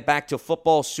hopefully we'll get back to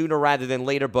football sooner rather than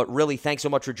later. But really, thanks so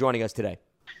much for joining us today.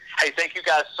 Hey, thank you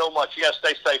guys so much. You guys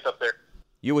stay safe up there.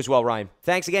 You as well, Ryan.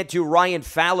 Thanks again to Ryan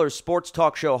Fowler, sports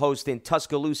talk show host in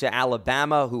Tuscaloosa,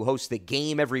 Alabama, who hosts the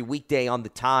game every weekday on the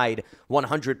Tide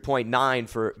 100.9,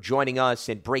 for joining us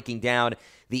and breaking down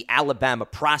the Alabama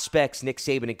prospects. Nick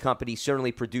Saban and company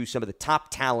certainly produce some of the top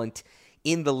talent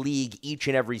in the league each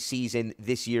and every season.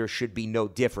 This year should be no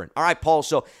different. All right, Paul,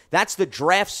 so that's the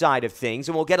draft side of things,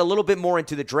 and we'll get a little bit more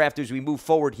into the draft as we move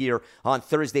forward here on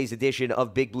Thursday's edition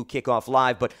of Big Blue Kickoff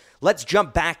Live, but let's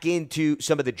jump back into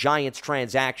some of the Giants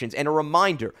transactions. And a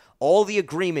reminder, all the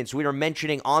agreements we are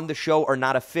mentioning on the show are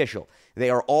not official.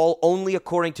 They are all only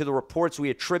according to the reports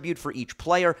we attribute for each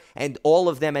player, and all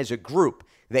of them as a group.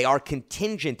 They are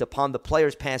contingent upon the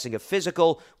players passing a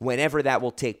physical. Whenever that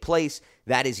will take place,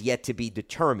 that is yet to be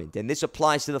determined. And this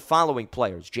applies to the following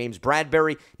players: James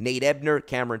Bradbury, Nate Ebner,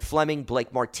 Cameron Fleming,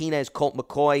 Blake Martinez, Colt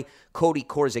McCoy, Cody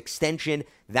Core's extension.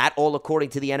 That all according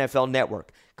to the NFL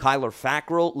Network. Kyler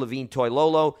Fackrell, Levine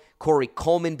Toilolo, Corey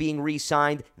Coleman being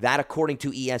re-signed, that according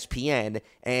to ESPN,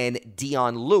 and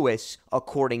Dion Lewis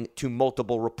according to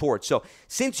multiple reports. So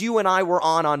since you and I were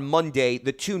on Monday,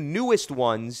 the two newest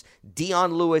ones,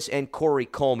 Dion Lewis and Corey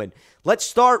Coleman. Let's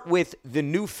start with the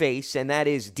new face, and that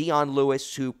is Dion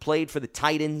Lewis, who played for the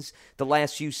Titans the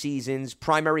last few seasons,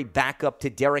 primary backup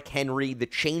to Derrick Henry, the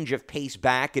change of pace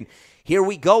back, and here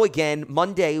we go again.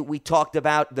 Monday, we talked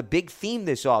about the big theme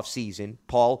this offseason,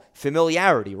 Paul,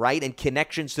 familiarity, right, and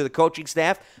connections to the coaching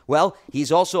staff. Well,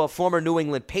 he's also a former New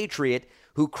England Patriot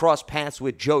who crossed paths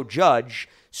with Joe Judge,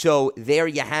 so there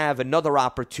you have another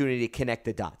opportunity to connect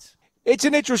the dots. It's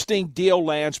an interesting deal,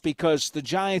 Lance, because the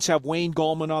Giants have Wayne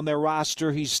Gallman on their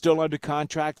roster. He's still under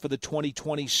contract for the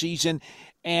 2020 season,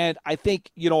 and I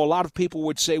think, a lot of people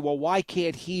would say, well, why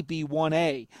can't he be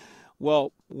 1A?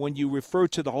 Well, when you refer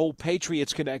to the whole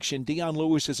Patriots connection, Dion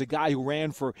Lewis is a guy who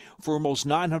ran for almost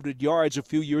 900 yards a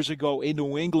few years ago in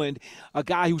New England, a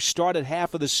guy who started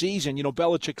half of the season.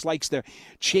 Belichick likes to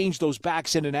change those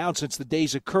backs in and out since the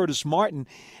days of Curtis Martin,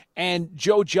 and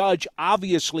Joe Judge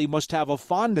obviously must have a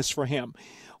fondness for him.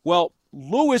 Well,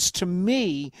 Lewis, to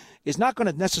me, is not going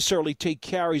to necessarily take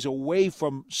carries away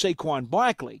from Saquon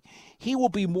Barkley. He will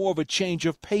be more of a change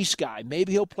of pace guy.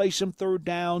 Maybe he'll play some third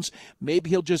downs. Maybe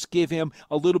he'll just give him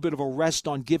a little bit of a rest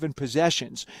on given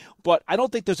possessions. But I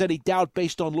don't think there's any doubt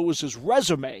based on Lewis's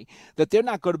resume that they're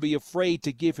not going to be afraid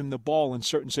to give him the ball in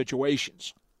certain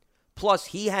situations. Plus,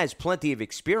 he has plenty of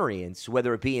experience,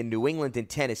 whether it be in New England and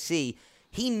Tennessee.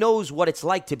 He knows what it's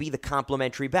like to be the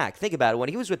complimentary back. Think about it. When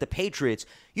he was with the Patriots,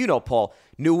 Paul,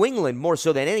 New England, more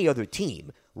so than any other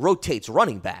team, rotates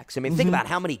running backs. I mean, think about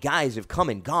how many guys have come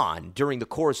and gone during the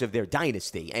course of their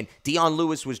dynasty. And Dion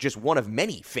Lewis was just one of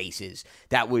many faces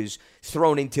that was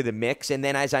thrown into the mix. And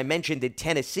then, as I mentioned, in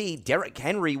Tennessee, Derrick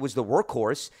Henry was the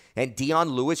workhorse, and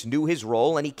Dion Lewis knew his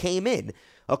role, and he came in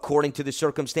according to the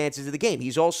circumstances of the game.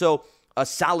 He's also a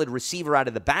solid receiver out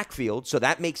of the backfield, so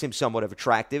that makes him somewhat of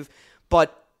attractive.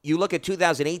 But you look at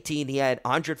 2018, he had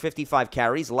 155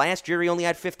 carries. Last year, he only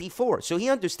had 54. So he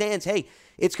understands, hey,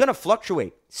 it's going to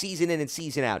fluctuate season in and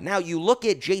season out. Now, you look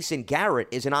at Jason Garrett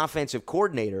as an offensive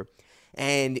coordinator,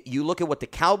 and you look at what the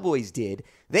Cowboys did.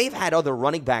 They've had other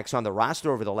running backs on the roster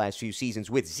over the last few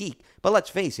seasons with Zeke. But let's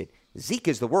face it, Zeke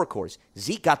is the workhorse.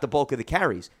 Zeke got the bulk of the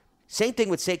carries. Same thing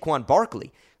with Saquon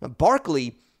Barkley.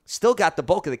 Barkley still got the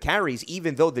bulk of the carries,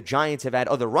 even though the Giants have had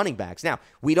other running backs. Now,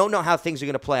 we don't know how things are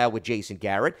going to play out with Jason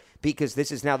Garrett, because this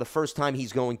is now the first time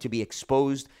he's going to be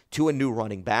exposed to a new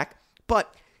running back.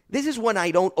 But this is when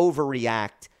I don't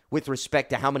overreact with respect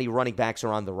to how many running backs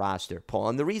are on the roster, Paul.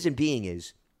 And the reason being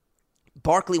is,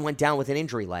 Barkley went down with an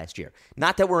injury last year.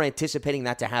 Not that we're anticipating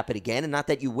that to happen again, and not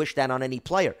that you wish that on any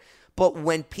player. But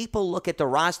when people look at the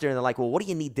roster and they're like, well, what do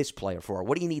you need this player for?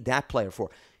 What do you need that player for?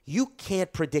 You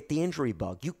can't predict the injury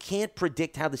bug. You can't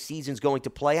predict how the season's going to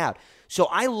play out. So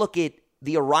I look at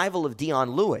the arrival of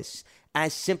Dion Lewis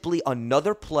as simply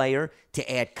another player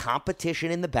to add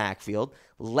competition in the backfield,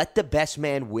 let the best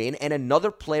man win, and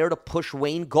another player to push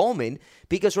Wayne Gallman.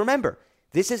 Because remember,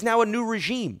 this is now a new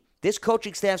regime. This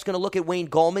coaching staff's going to look at Wayne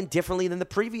Gallman differently than the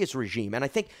previous regime. And I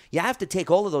think you have to take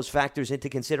all of those factors into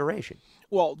consideration.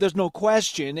 Well, there's no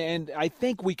question. And I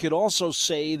think we could also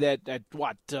say that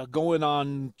going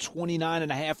on 29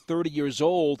 and a half, 30 years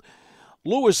old,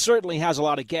 Lewis certainly has a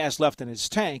lot of gas left in his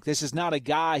tank. This is not a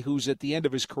guy who's at the end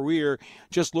of his career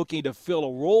just looking to fill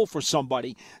a role for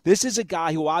somebody. This is a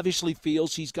guy who obviously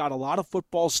feels he's got a lot of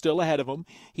football still ahead of him.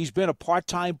 He's been a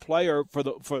part-time player for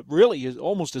really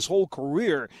almost his whole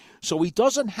career, so he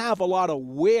doesn't have a lot of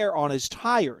wear on his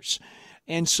tires.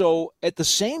 And so at the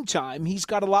same time, he's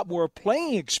got a lot more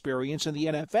playing experience in the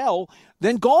NFL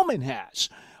than Gallman has.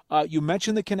 You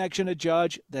mentioned the connection to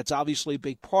Judge. That's obviously a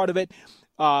big part of it.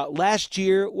 Last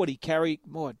year, he carried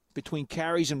between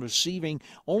carries and receiving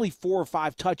only 4 or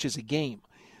 5 touches a game.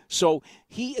 So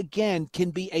he, again,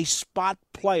 can be a spot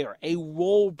player, a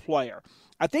role player.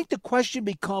 I think the question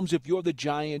becomes, if you're the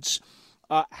Giants,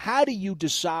 how do you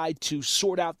decide to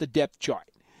sort out the depth chart?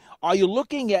 Are you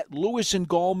looking at Lewis and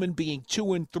Gallman being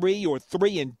 2 and 3 or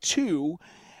 3 and 2?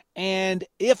 And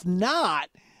if not,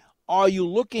 are you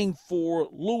looking for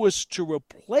Lewis to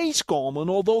replace Gallman,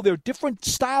 although they're different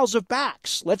styles of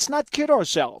backs? Let's not kid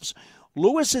ourselves.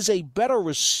 Lewis is a better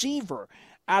receiver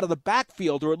out of the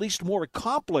backfield, or at least more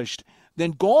accomplished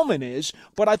than Gallman is,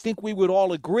 but I think we would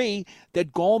all agree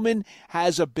that Gallman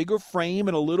has a bigger frame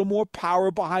and a little more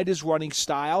power behind his running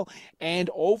style, and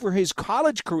over his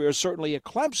college career, certainly at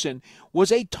Clemson, was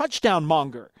a touchdown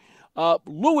monger.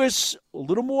 Lewis, a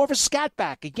little more of a scat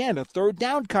back, again, a third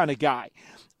down kind of guy.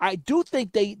 I do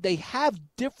think they have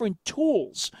different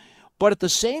tools, but at the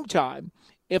same time,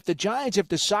 if the Giants have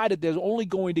decided they're only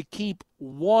going to keep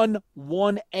one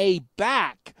 1A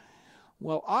back,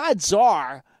 well, odds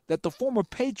are that the former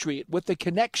Patriot with the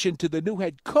connection to the new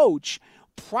head coach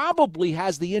probably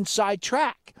has the inside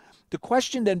track. The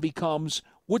question then becomes,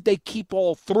 would they keep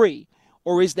all 3?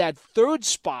 Or is that third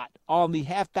spot on the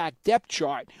halfback depth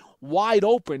chart wide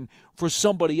open for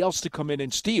somebody else to come in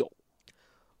and steal?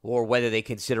 Or whether they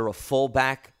consider a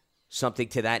fullback, something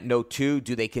to that note too.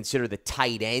 Do they consider the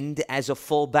tight end as a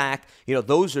fullback?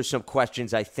 Those are some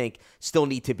questions I think still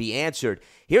need to be answered.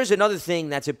 Here's another thing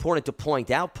that's important to point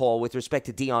out, Paul, with respect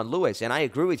to Dion Lewis, and I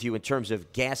agree with you in terms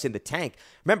of gas in the tank.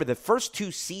 Remember, the first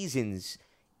 2 seasons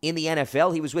in the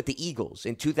NFL, he was with the Eagles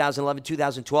in 2011,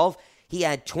 2012. He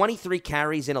had 23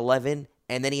 carries in 11,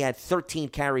 and then he had 13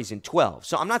 carries in 12.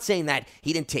 So I'm not saying that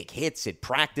he didn't take hits at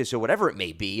practice or whatever it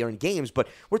may be or in games, but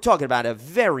we're talking about a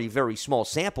very, very small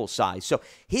sample size. So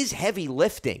his heavy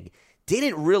lifting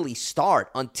didn't really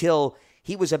start until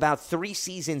he was about 3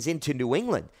 seasons into New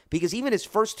England, because even his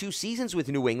first 2 seasons with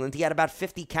New England, he had about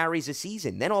 50 carries a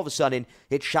season. Then all of a sudden,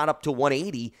 it shot up to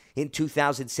 180 in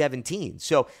 2017.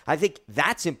 So I think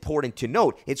that's important to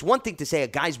note. It's one thing to say a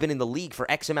guy's been in the league for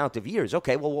X amount of years.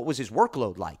 Okay, well, what was his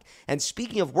workload like? And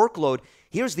speaking of workload,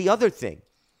 here's the other thing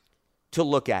to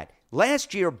look at.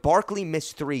 Last year, Barkley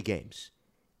missed 3 games.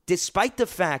 Despite the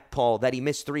fact, Paul, that he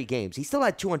missed 3 games, he still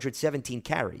had 217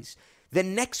 carries. The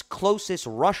next closest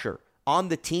rusher on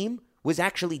the team was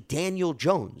actually Daniel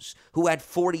Jones, who had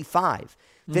 45.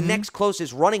 The next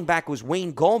closest running back was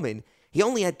Wayne Gallman. He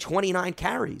only had 29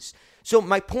 carries. So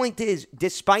my point is,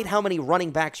 despite how many running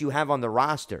backs you have on the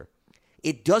roster,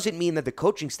 it doesn't mean that the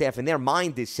coaching staff in their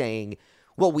mind is saying,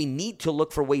 well, we need to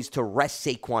look for ways to rest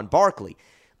Saquon Barkley.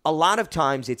 A lot of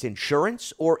times it's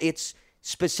insurance or it's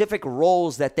specific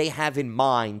roles that they have in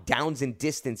mind, downs and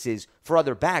distances for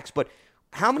other backs. But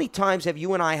how many times have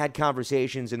you and I had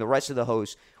conversations and the rest of the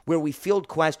hosts where we field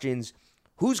questions,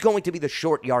 who's going to be the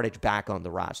short yardage back on the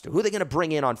roster? Who are they going to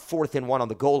bring in on 4th and 1 on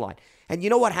the goal line? And you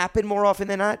know what happened more often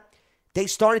than not? They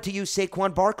started to use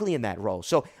Saquon Barkley in that role.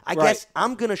 So I guess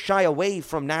I'm going to shy away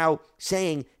from now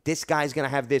saying this guy's going to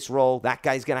have this role, that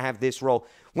guy's going to have this role,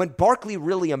 when Barkley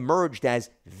really emerged as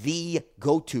the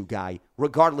go-to guy,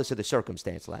 regardless of the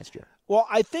circumstance last year. Well,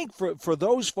 I think for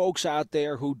those folks out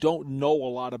there who don't know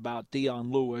a lot about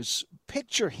Dion Lewis,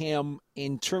 picture him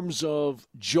in terms of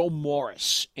Joe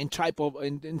Morris, in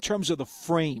terms of the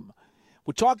frame.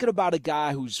 We're talking about a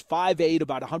guy who's 5'8",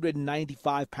 about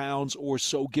 195 pounds or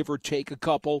so, give or take a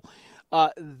couple.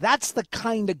 That's the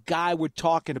kind of guy we're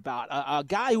talking about. A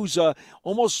guy who's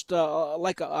almost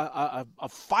like a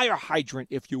fire hydrant,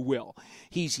 if you will.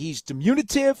 He's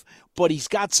diminutive, but he's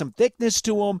got some thickness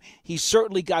to him. He's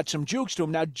certainly got some jukes to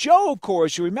him. Now, Joe, of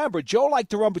course, you remember, Joe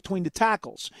liked to run between the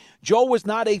tackles. Joe was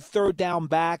not a third down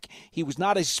back. He was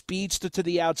not a speedster to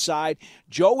the outside.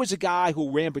 Joe was a guy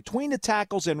who ran between the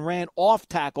tackles and ran off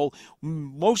tackle,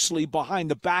 mostly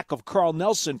behind the back of Carl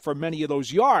Nelson for many of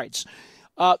those yards.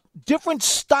 Different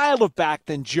style of back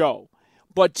than Joe,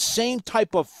 but same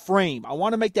type of frame. I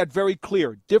want to make that very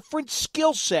clear. Different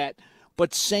skill set,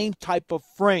 but same type of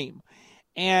frame.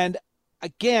 And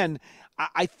again,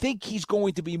 I think he's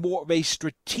going to be more of a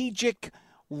strategic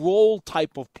role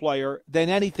type of player than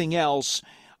anything else.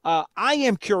 I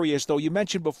am curious, though. You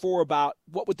mentioned before about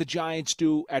what would the Giants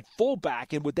do at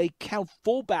fullback, and would they count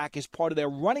fullback as part of their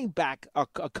running back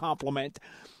complement?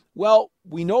 Well,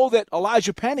 we know that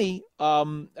Elijah Penny,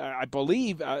 I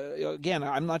believe, again,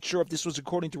 I'm not sure if this was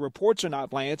according to reports or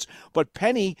not, Lance, but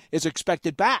Penny is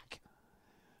expected back.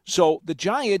 So the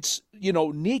Giants,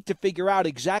 need to figure out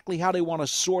exactly how they want to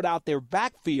sort out their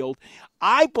backfield.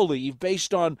 I believe,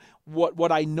 based on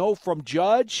what I know from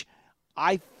Judge,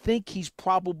 I think he's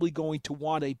probably going to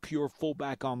want a pure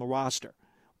fullback on the roster.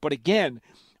 But again,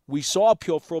 we saw a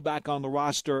pure fullback on the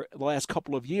roster the last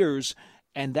couple of years,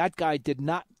 and that guy did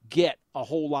not get a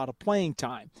whole lot of playing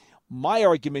time. My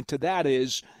argument to that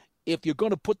is, if you're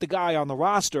going to put the guy on the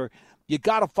roster, you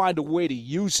got to find a way to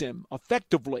use him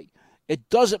effectively. It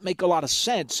doesn't make a lot of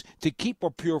sense to keep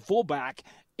a pure fullback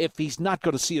if he's not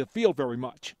going to see the field very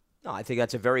much. No, I think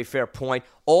that's a very fair point.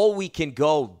 All we can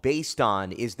go based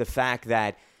on is the fact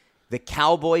that the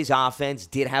Cowboys offense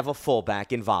did have a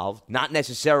fullback involved, not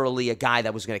necessarily a guy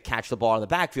that was going to catch the ball in the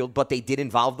backfield, but they did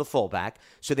involve the fullback.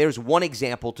 So there's one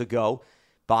example to go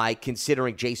by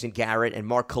considering Jason Garrett and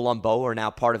Mark Colombo are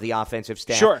now part of the offensive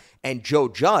staff. Sure. And Joe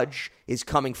Judge is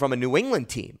coming from a New England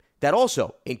team that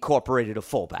also incorporated a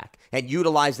fullback and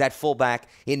utilized that fullback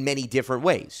in many different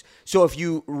ways. So if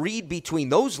you read between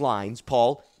those lines,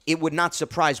 Paul, it would not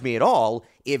surprise me at all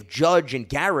if Judge and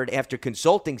Garrett, after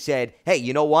consulting, said, hey,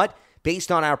 you know what?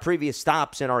 Based on our previous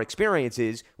stops and our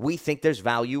experiences, we think there's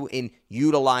value in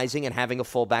utilizing and having a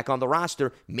fullback on the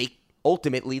roster, make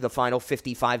ultimately the final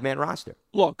 55-man roster.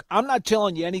 Look, I'm not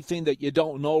telling you anything that you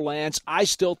don't know, Lance. I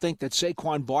still think that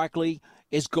Saquon Barkley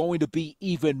is going to be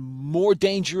even more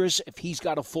dangerous if he's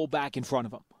got a fullback in front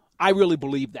of him. I really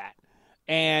believe that.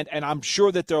 And I'm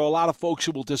sure that there are a lot of folks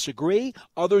who will disagree,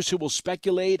 others who will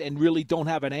speculate and really don't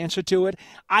have an answer to it.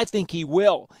 I think he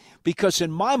will, because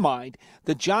in my mind,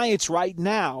 the Giants right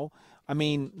now,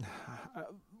 Evan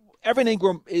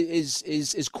Ingram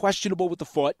is questionable with the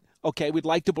foot. Okay, we'd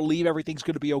like to believe everything's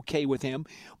going to be okay with him,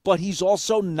 but he's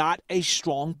also not a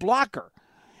strong blocker.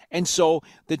 And so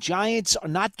the Giants are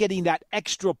not getting that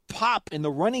extra pop in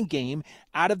the running game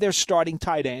out of their starting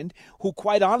tight end, who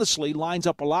quite honestly lines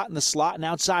up a lot in the slot and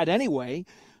outside anyway.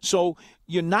 So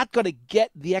you're not going to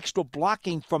get the extra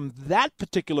blocking from that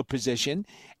particular position.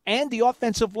 And the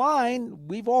offensive line,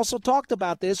 we've also talked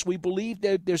about this. We believe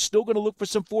that they're still going to look for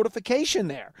some fortification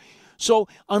there. So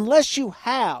unless you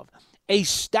have a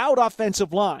stout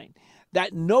offensive line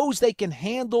that knows they can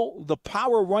handle the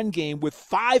power run game with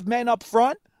 5 men up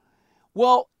front,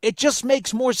 well, it just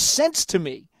makes more sense to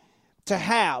me to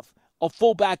have a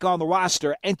fullback on the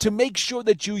roster and to make sure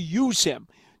that you use him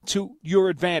to your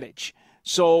advantage.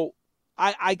 So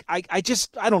I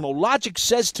don't know. Logic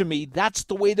says to me that's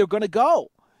the way they're going to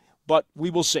go, but we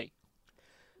will see.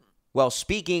 Well,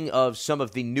 speaking of some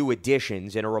of the new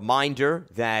additions, and a reminder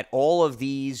that all of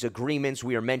these agreements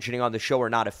we are mentioning on the show are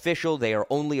not official. They are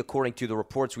only according to the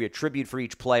reports we attribute for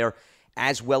each player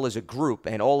as well as a group,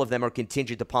 and all of them are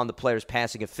contingent upon the players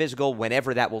passing a physical.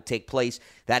 Whenever that will take place,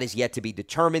 that is yet to be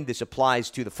determined. This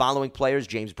applies to the following players: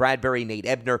 James Bradbury, Nate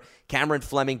Ebner, Cameron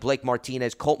Fleming, Blake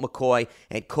Martinez, Colt McCoy,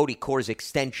 and Cody Core's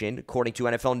extension, according to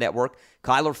NFL Network.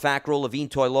 Kyler Fackrell, Levine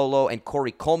Toilolo, and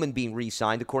Corey Coleman being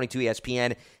re-signed, according to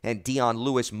ESPN and Dion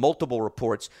Lewis, multiple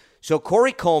reports. So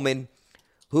Corey Coleman,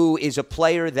 who is a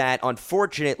player that,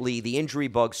 unfortunately, the injury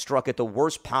bug struck at the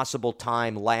worst possible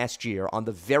time last year on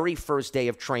the very first day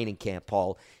of training camp,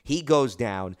 Paul. He goes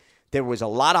down. There was a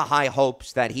lot of high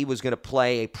hopes that he was going to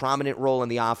play a prominent role in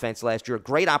the offense last year. A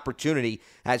great opportunity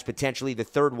as potentially the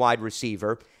third wide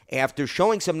receiver. After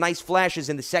showing some nice flashes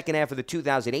in the second half of the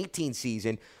 2018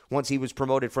 season, once he was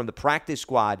promoted from the practice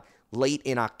squad late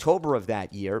in October of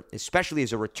that year, especially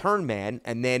as a return man,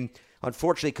 and then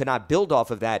unfortunately could not build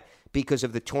off of that because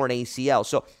of the torn ACL.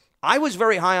 So I was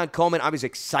very high on Coleman. I was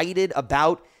excited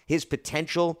about his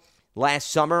potential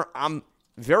last summer. I'm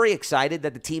very excited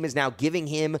that the team is now giving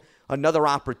him another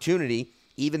opportunity,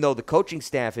 even though the coaching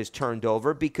staff has turned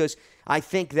over, because I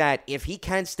think that if he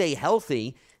can stay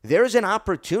healthy, there's an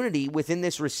opportunity within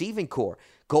this receiving core.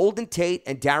 Golden Tate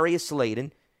and Darius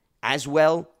Slayton, as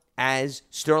well as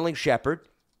Sterling Shepard.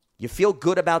 You feel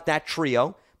good about that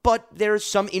trio, but there's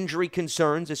some injury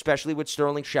concerns, especially with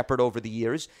Sterling Shepard over the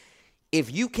years. If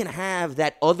you can have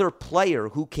that other player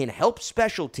who can help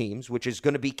special teams, which is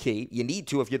going to be key, you need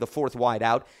to if you're the fourth wide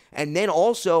out, and then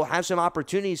also have some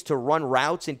opportunities to run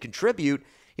routes and contribute,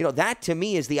 that to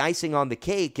me is the icing on the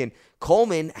cake. And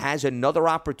Coleman has another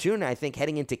opportunity, I think,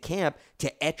 heading into camp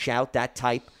to etch out that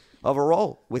type of a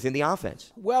role within the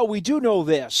offense. Well, we do know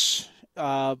this.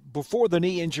 Before the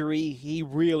knee injury, he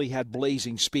really had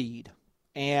blazing speed.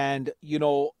 And,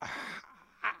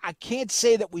 I can't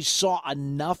say that we saw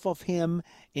enough of him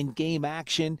in game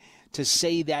action to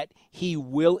say that he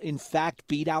will, in fact,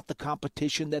 beat out the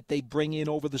competition that they bring in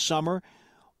over the summer.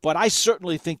 But I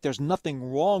certainly think there's nothing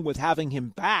wrong with having him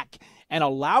back and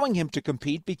allowing him to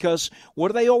compete, because what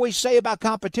do they always say about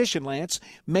competition, Lance?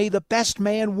 May the best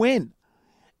man win.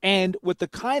 And with the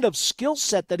kind of skill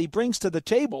set that he brings to the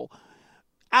table,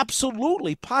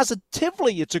 absolutely,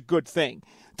 positively, it's a good thing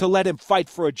to let him fight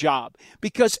for a job.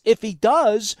 Because if he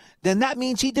does, then that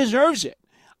means he deserves it.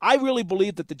 I really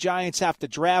believe that the Giants have to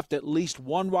draft at least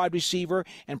one wide receiver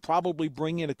and probably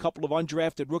bring in a couple of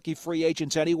undrafted rookie free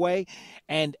agents anyway.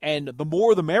 And the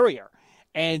more the merrier.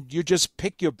 And you just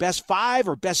pick your best 5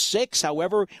 or best 6,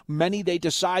 however many they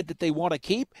decide that they want to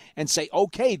keep, and say,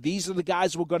 okay, these are the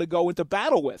guys we're going to go into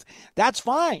battle with. That's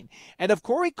fine. And if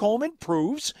Corey Coleman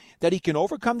proves that he can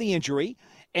overcome the injury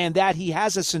and that he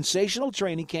has a sensational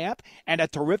training camp and a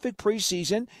terrific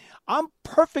preseason, I'm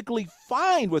perfectly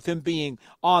fine with him being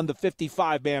on the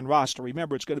 55-man roster.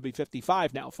 Remember, it's going to be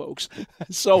 55 now, folks.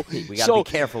 So we got to be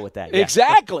careful with that. Yeah.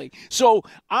 Exactly. So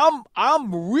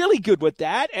I'm really good with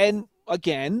that. And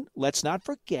again, let's not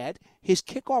forget his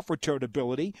kickoff return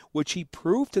ability, which he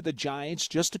proved to the Giants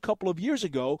just a couple of years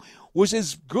ago, was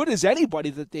as good as anybody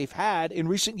that they've had in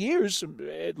recent years,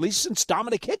 at least since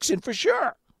Dominic Hickson, for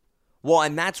sure. Well,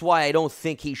 and that's why I don't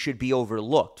think he should be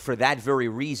overlooked, for that very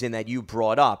reason that you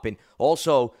brought up. And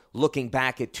also looking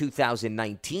back at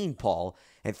 2019, Paul,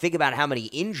 and think about how many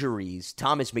injuries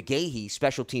Thomas McGahee,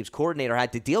 special teams coordinator,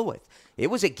 had to deal with. It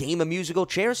was a game of musical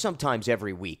chairs sometimes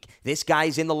every week. This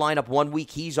guy's in the lineup one week,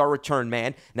 he's our return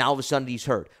man. Now all of a sudden he's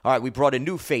hurt. All right, we brought a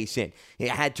new face in. It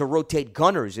had to rotate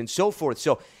gunners and so forth.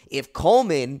 So if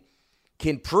Coleman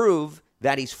can prove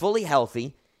that he's fully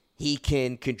healthy, he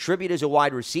can contribute as a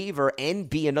wide receiver and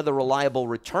be another reliable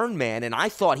return man, and I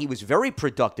thought he was very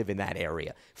productive in that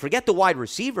area. Forget the wide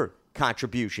receiver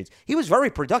contributions. He was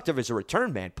very productive as a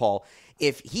return man, Paul.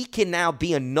 If he can now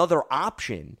be another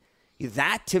option,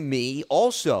 that to me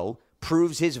also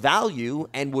proves his value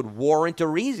and would warrant a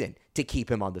reason to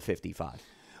keep him on the 55.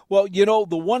 Well,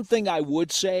 the one thing I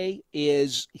would say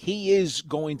is he is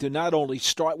going to not only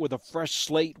start with a fresh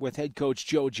slate with head coach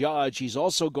Joe Judge, he's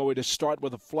also going to start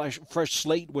with a fresh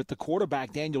slate with the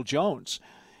quarterback, Daniel Jones.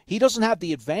 He doesn't have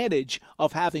the advantage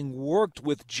of having worked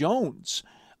with Jones.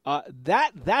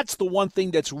 That's the one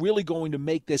thing that's really going to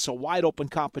make this a wide-open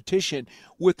competition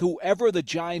with whoever the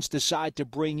Giants decide to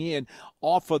bring in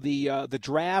off of the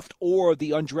draft or the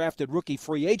undrafted rookie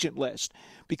free agent list.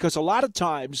 Because a lot of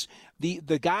times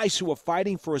the guys who are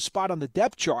fighting for a spot on the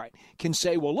depth chart can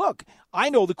say, well, look, I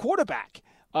know the quarterback.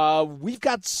 We've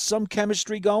got some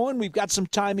chemistry going. We've got some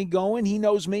timing going. He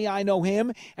knows me. I know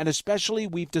him. And especially,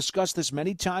 we've discussed this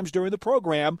many times during the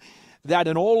program, that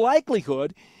in all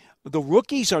likelihood, the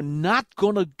rookies are not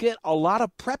going to get a lot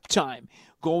of prep time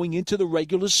going into the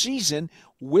regular season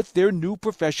with their new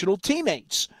professional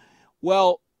teammates.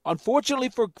 Well, unfortunately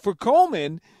for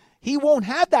Coleman, he won't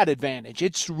have that advantage.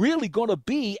 It's really going to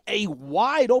be a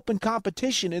wide-open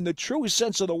competition in the truest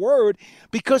sense of the word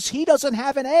because he doesn't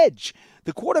have an edge.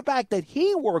 The quarterback that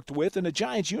he worked with in a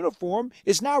Giants uniform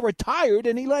is now retired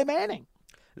in Eli Manning.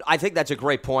 I think that's a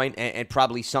great point and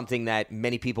probably something that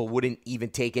many people wouldn't even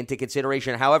take into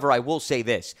consideration. However, I will say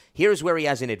this. Here's where he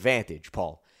has an advantage,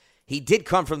 Paul. He did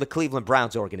come from the Cleveland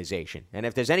Browns organization. And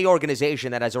if there's any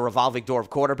organization that has a revolving door of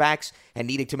quarterbacks and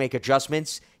needing to make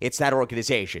adjustments, it's that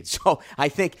organization. So I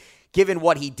think given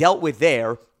what he dealt with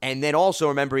there, and then also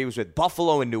remember he was with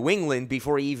Buffalo and New England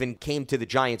before he even came to the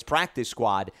Giants practice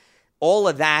squad, all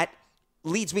of that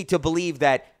leads me to believe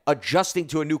that adjusting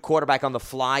to a new quarterback on the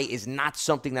fly is not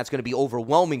something that's going to be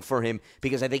overwhelming for him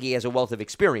because I think he has a wealth of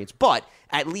experience. But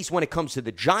at least when it comes to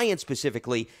the Giants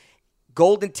specifically,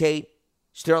 Golden Tate,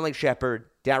 Sterling Shepard,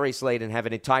 Darius Slayton have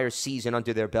an entire season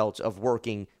under their belts of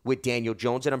working with Daniel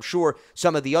Jones. And I'm sure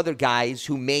some of the other guys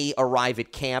who may arrive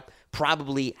at camp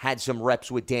probably had some reps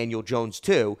with Daniel Jones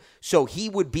too. So he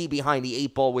would be behind the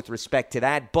 8 ball with respect to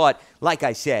that. But like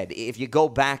I said, if you go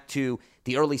back to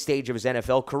the early stage of his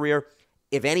NFL career,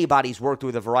 if anybody's worked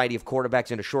with a variety of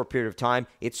quarterbacks in a short period of time,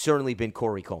 it's certainly been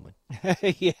Corey Coleman.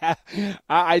 Yeah,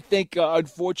 I think,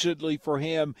 unfortunately for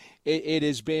him, it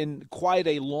has been quite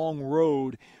a long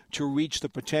road to reach the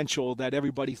potential that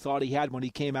everybody thought he had when he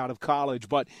came out of college.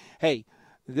 But, hey,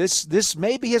 this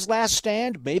may be his last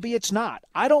stand. Maybe it's not.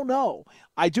 I don't know.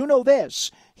 I do know this.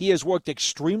 He has worked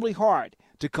extremely hard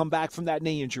to come back from that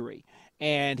knee injury.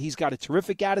 And he's got a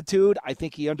terrific attitude. I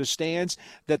think he understands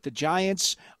that the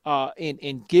Giants,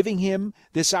 in giving him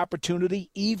this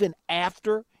opportunity, even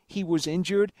after he was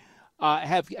injured,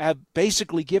 have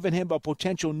basically given him a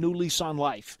potential new lease on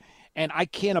life. And I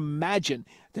can't imagine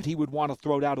that he would want to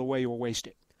throw that away or waste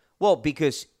it. Well,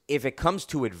 because if it comes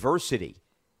to adversity,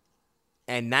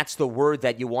 and that's the word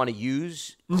that you want to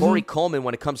use, Corey Coleman,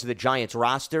 when it comes to the Giants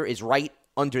roster, is right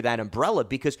under that umbrella.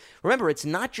 Because, remember, it's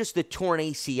not just the torn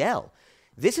ACL.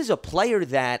 This is a player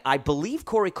that I believe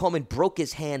Corey Coleman broke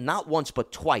his hand not once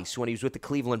but twice when he was with the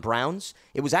Cleveland Browns.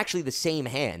 It was actually the same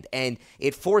hand, and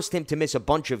it forced him to miss a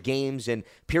bunch of games and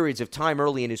periods of time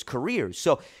early in his career.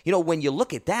 So, when you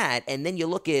look at that and then you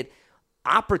look at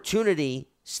opportunity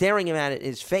staring him at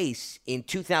his face in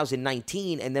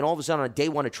 2019, and then all of a sudden on day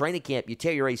one of training camp, you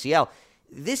tear your ACL.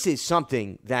 This is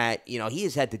something that, he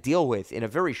has had to deal with in a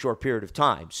very short period of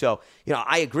time. So,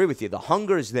 I agree with you. The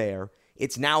hunger is there.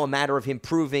 It's now a matter of him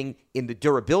proving in the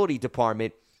durability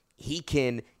department he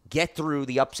can get through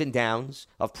the ups and downs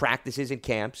of practices and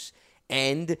camps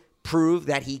and prove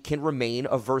that he can remain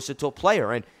a versatile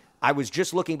player. And I was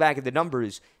just looking back at the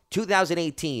numbers.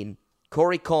 2018,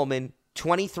 Corey Coleman,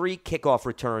 23 kickoff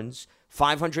returns,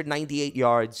 598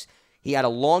 yards. He had a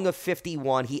long of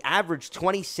 51. He averaged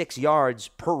 26 yards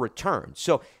per return.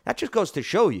 So that just goes to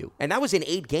show you. And that was in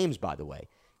 8 games, by the way.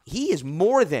 He is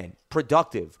more than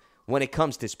productive when it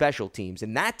comes to special teams.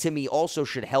 And that, to me, also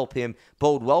should help him,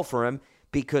 bode well for him,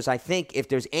 because I think if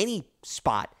there's any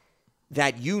spot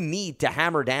that you need to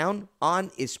hammer down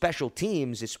on is special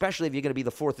teams, especially if you're going to be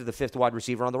the 4th or the 5th wide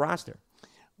receiver on the roster.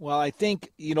 Well, I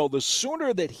think, the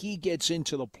sooner that he gets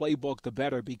into the playbook, the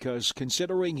better, because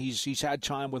considering he's had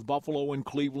time with Buffalo and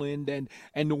Cleveland and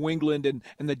New England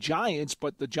and the Giants,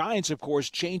 but the Giants, of course,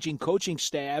 changing coaching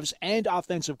staffs and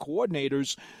offensive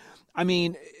coordinators. I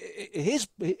mean,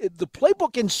 the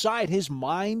playbook inside his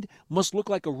mind must look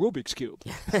like a Rubik's Cube.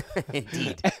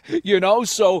 Indeed.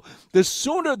 So the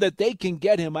sooner that they can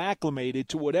get him acclimated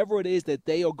to whatever it is that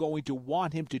they are going to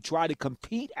want him to try to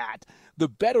compete at, the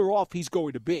better off he's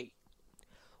going to be.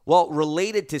 Well,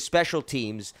 related to special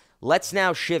teams, let's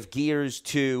now shift gears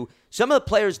to some of the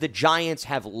players the Giants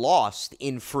have lost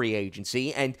in free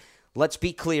agency. And let's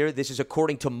be clear, this is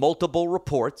according to multiple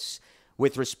reports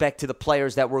with respect to the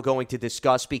players that we're going to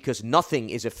discuss, because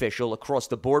nothing is official across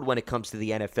the board when it comes to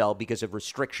the NFL because of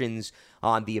restrictions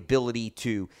on the ability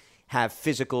to have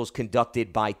physicals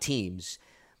conducted by teams.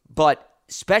 But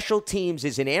special teams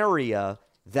is an area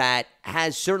that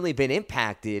has certainly been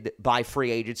impacted by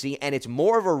free agency, and it's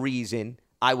more of a reason,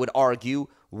 I would argue,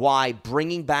 why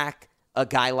bringing back a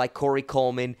guy like Corey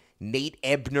Coleman, Nate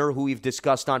Ebner, who we've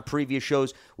discussed on previous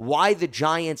shows, why the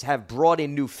Giants have brought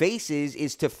in new faces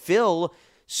is to fill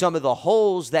some of the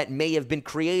holes that may have been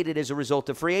created as a result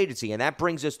of free agency. And that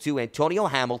brings us to Antonio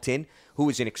Hamilton, who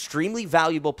is an extremely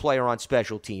valuable player on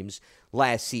special teams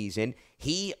last season.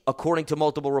 He, according to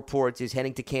multiple reports, is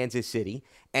heading to Kansas City.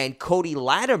 And Cody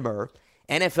Latimer,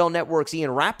 NFL Network's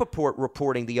Ian Rappaport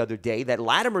reporting the other day that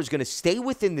Latimer is going to stay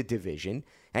within the division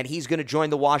and he's going to join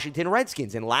the Washington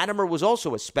Redskins. And Latimer was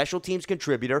also a special teams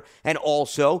contributor and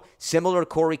also, similar to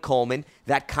Corey Coleman,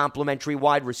 that complimentary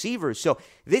wide receiver. So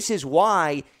this is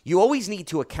why you always need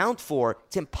to account for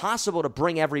it's impossible to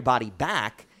bring everybody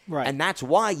back. Right. And that's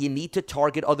why you need to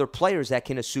target other players that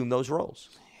can assume those roles.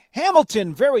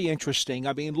 Hamilton, very interesting.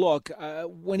 I mean, look,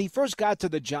 when he first got to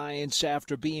the Giants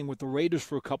after being with the Raiders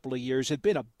for a couple of years, had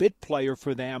been a bit player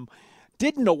for them,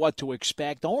 didn't know what to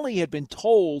expect, only had been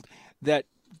told that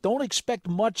don't expect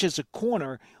much as a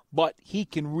corner, but he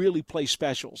can really play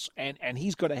specials, and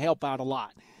he's going to help out a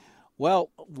lot. Well,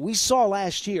 we saw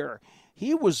last year,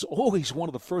 he was always one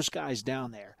of the first guys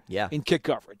down there in kick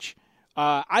coverage.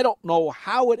 I don't know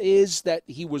how it is that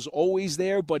he was always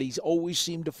there, but he's always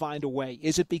seemed to find a way.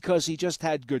 Is it because he just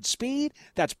had good speed?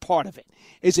 That's part of it.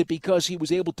 Is it because he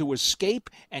was able to escape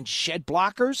and shed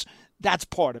blockers? That's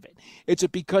part of it. Is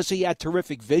it because he had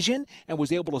terrific vision and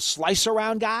was able to slice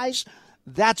around guys?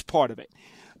 That's part of it.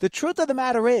 The truth of the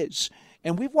matter is,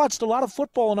 and we've watched a lot of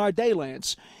football in our day,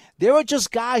 Lance, there are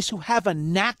just guys who have a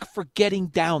knack for getting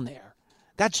down there.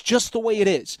 That's just the way it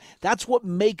is. That's what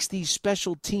makes these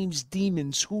special teams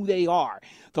demons who they are.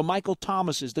 The Michael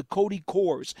Thomases, the Cody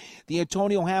Kors, the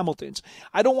Antonio Hamiltons.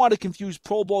 I don't want to confuse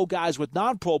Pro Bowl guys with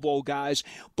non-Pro Bowl guys,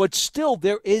 but still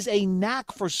there is a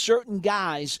knack for certain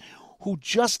guys who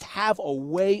just have a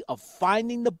way of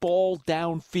finding the ball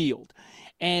downfield.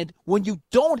 And when you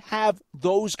don't have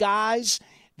those guys,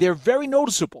 they're very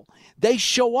noticeable. They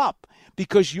show up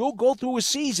because you'll go through a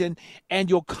season and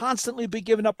you'll constantly be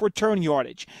giving up return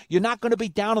yardage. You're not going to be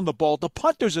down on the ball. The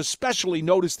punters especially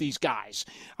notice these guys.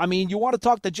 I mean, you want to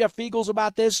talk to Jeff Eagles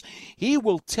about this? He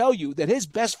will tell you that his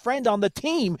best friend on the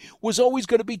team was always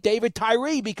going to be David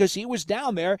Tyree because he was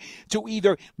down there to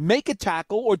either make a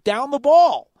tackle or down the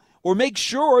ball, or make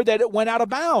sure that it went out of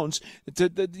bounds,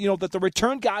 that the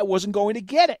return guy wasn't going to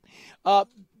get it.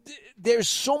 There's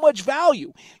so much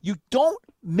value. You don't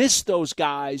miss those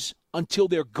guys until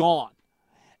they're gone.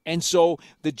 And so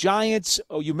the Giants,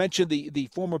 you mentioned the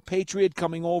former Patriot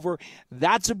coming over.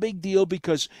 That's a big deal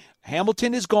because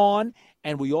Hamilton is gone,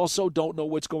 and we also don't know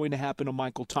what's going to happen to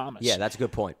Michael Thomas. Yeah, that's a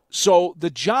good point. So the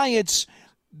Giants,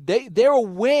 they're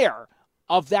aware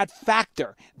of that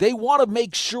factor. They want to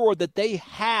make sure that they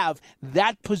have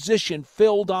that position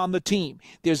filled on the team.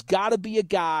 There's got to be a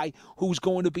guy who's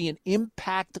going to be an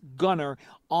impact gunner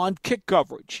on kick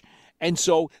coverage. And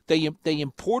so they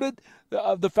imported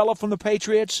the fellow from the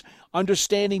Patriots,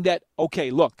 understanding that, okay,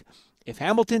 look, if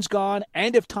Hamilton's gone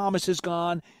and if Thomas is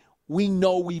gone, we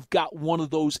know we've got one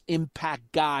of those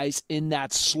impact guys in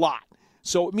that slot.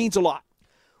 So it means a lot.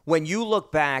 When you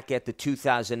look back at the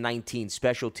 2019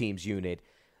 special teams unit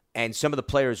and some of the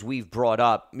players we've brought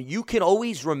up, you can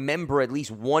always remember at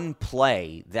least one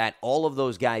play that all of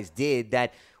those guys did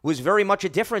that was very much a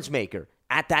difference maker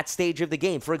at that stage of the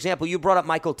game. For example, you brought up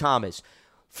Michael Thomas.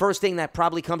 First thing that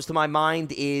probably comes to my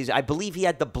mind is I believe he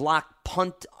had the block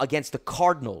punt against the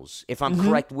Cardinals, if I'm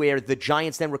correct, where the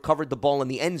Giants then recovered the ball in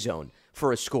the end zone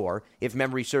for a score, if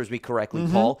memory serves me correctly,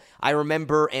 Paul. I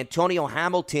remember Antonio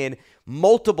Hamilton,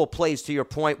 multiple plays to your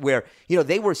point where,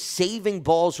 they were saving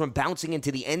balls from bouncing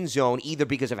into the end zone either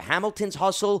because of Hamilton's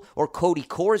hustle or Cody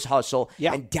Kors' hustle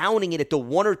and downing it at the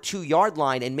 1 or 2 yard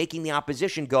line and making the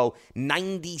opposition go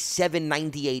 97,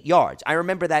 98 yards. I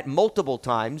remember that multiple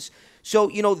times. So,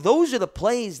 those are the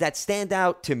plays that stand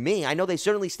out to me. I know they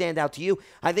certainly stand out to you.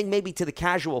 I think maybe to the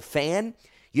casual fan,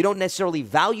 you don't necessarily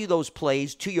value those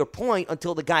plays, to your point,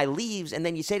 until the guy leaves, and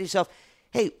then you say to yourself,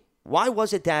 hey, why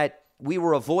was it that we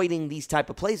were avoiding these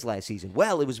type of plays last season?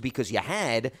 Well, it was because you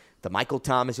had the Michael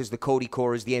Thomases, the Cody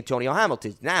Kors, the Antonio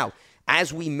Hamiltons. Now,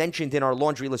 as we mentioned in our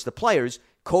laundry list of players,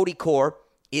 Cody Kors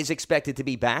is expected to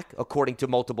be back, according to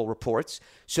multiple reports.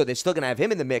 So they're still going to have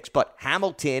him in the mix. But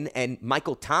Hamilton and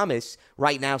Michael Thomas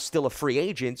right now still a free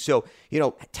agent. So,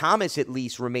 Thomas at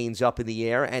least remains up in the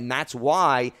air. And that's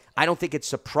why I don't think it's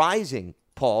surprising,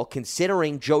 Paul,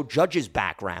 considering Joe Judge's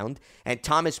background and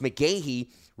Thomas McGahee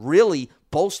really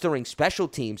bolstering special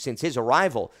teams since his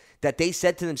arrival, that they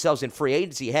said to themselves in free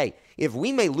agency, hey, if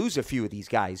we may lose a few of these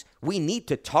guys, we need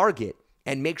to target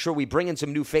and make sure we bring in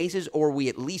some new faces, or we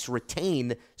at least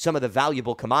retain some of the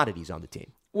valuable commodities on the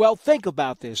team. Well, think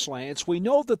about this, Lance. We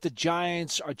know that the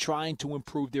Giants are trying to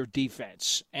improve their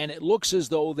defense, and it looks as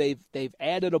though they've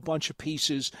added a bunch of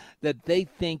pieces that they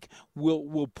think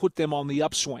will put them on the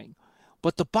upswing.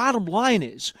 But the bottom line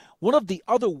is, one of the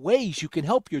other ways you can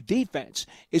help your defense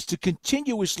is to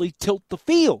continuously tilt the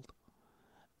field.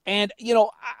 And,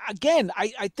 again,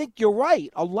 I think you're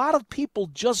right. A lot of people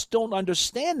just don't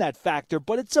understand that factor,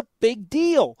 but it's a big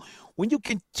deal when you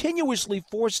continuously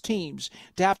force teams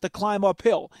to have to climb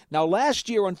uphill. Now, last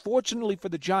year, unfortunately for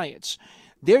the Giants,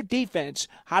 their defense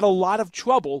had a lot of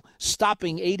trouble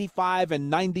stopping 85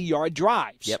 and 90-yard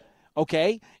drives. Yep.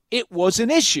 Okay? It was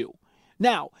an issue.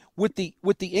 Now, with the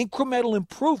incremental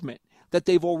improvement that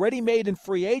they've already made in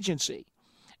free agency,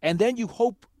 and then you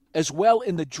hope as well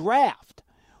in the draft,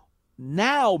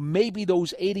 now maybe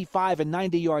those 85 and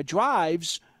 90-yard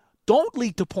drives don't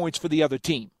lead to points for the other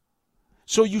team.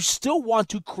 So you still want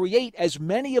to create as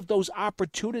many of those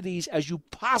opportunities as you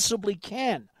possibly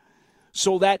can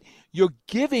so that you're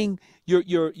giving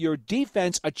your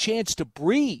defense a chance to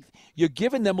breathe. You're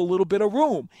giving them a little bit of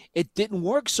room. It didn't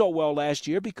work so well last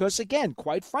year because, again,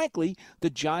 quite frankly,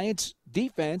 the Giants'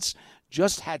 defense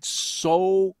just had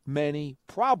so many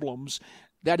problems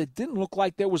that it didn't look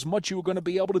like there was much you were going to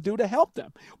be able to do to help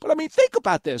them. But, I mean, think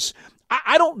about this.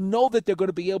 I don't know that they're going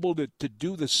to be able to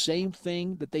do the same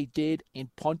thing that they did in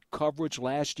punt coverage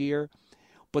last year,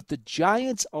 but the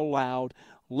Giants allowed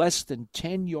less than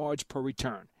 10 yards per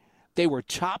return. They were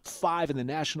top 5 in the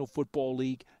National Football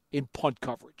League in punt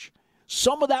coverage.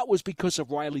 Some of that was because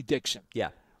of Riley Dixon. Yeah.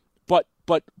 But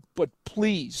But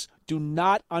please do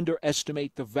not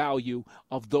underestimate the value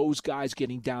of those guys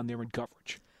getting down there in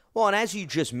coverage. Well, and as you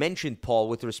just mentioned, Paul,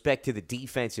 with respect to the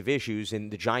defensive issues,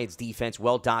 and the Giants' defense,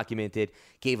 well documented,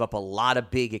 gave up a lot of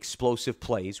big explosive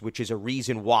plays, which is a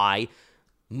reason why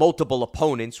multiple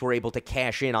opponents were able to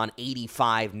cash in on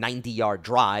 85, 90-yard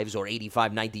drives or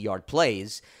 85, 90-yard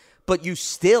plays. But you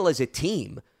still, as a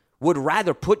team, would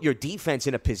rather put your defense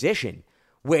in a position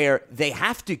where they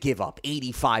have to give up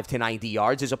 85 to 90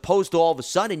 yards, as opposed to all of a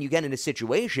sudden you get in a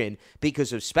situation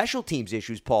because of special teams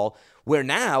issues, Paul, where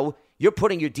now you're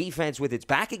putting your defense with its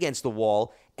back against the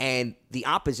wall and the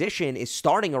opposition is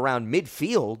starting around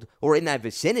midfield or in that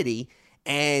vicinity,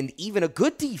 and even a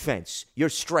good defense, you're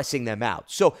stressing them out.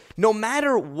 So no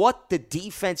matter what the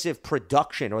defensive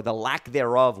production or the lack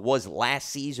thereof was last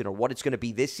season or what it's going to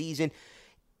be this season,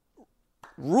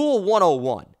 Rule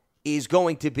 101 is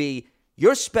going to be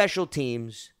your special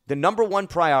teams. The number one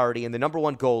priority and the number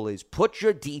one goal is put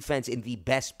your defense in the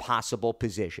best possible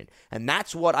position. And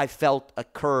that's what I felt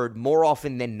occurred more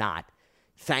often than not,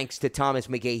 thanks to Thomas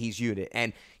McGahee's unit.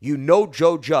 And you know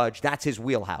Joe Judge, that's his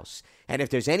wheelhouse. And if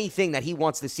there's anything that he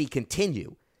wants to see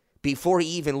continue before he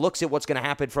even looks at what's going to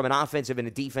happen from an offensive and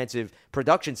a defensive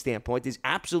production standpoint, is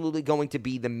absolutely going to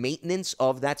be the maintenance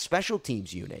of that special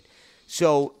teams unit.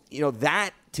 So,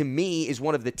 that to me is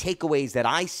one of the takeaways that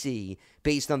I see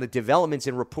based on the developments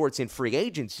and reports in free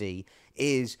agency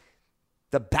is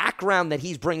the background that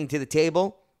he's bringing to the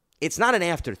table. It's not an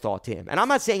afterthought to him. And I'm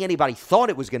not saying anybody thought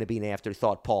it was going to be an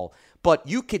afterthought, Paul, but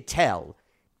you could tell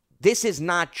this is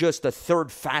not just a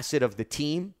third facet of the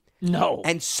team. No.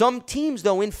 And some teams,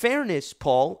 though, in fairness,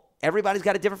 Paul, everybody's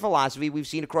got a different philosophy we've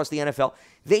seen across the NFL.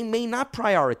 They may not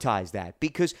prioritize that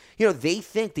because, they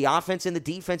think the offense and the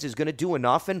defense is going to do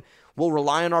enough and we'll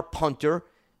rely on our punter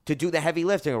to do the heavy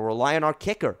lifting or rely on our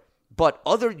kicker. But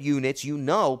other units,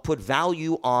 put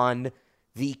value on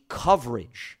the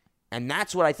coverage. And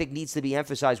that's what I think needs to be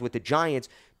emphasized with the Giants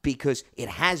because it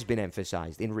has been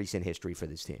emphasized in recent history for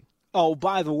this team. Oh,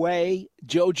 by the way,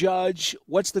 Joe Judge,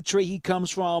 what's the tree he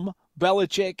comes from?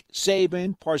 Belichick,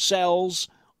 Saban, Parcells.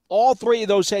 All three of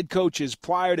those head coaches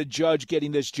prior to Judge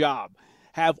getting this job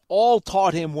have all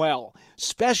taught him well.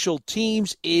 Special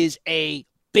teams is a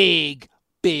big,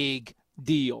 big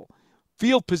deal.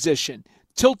 Field position,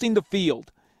 tilting the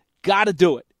field, got to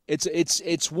do it.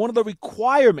 It's one of the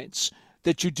requirements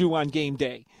that you do on game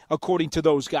day, according to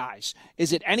those guys.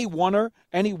 Is it any wonder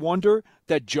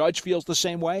that Judge feels the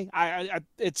same way?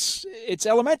 It's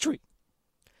elementary.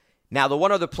 Now, the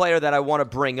one other player that I want to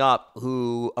bring up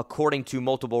who, according to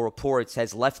multiple reports,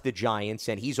 has left the Giants,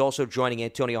 and he's also joining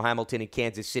Antonio Hamilton in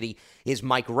Kansas City, is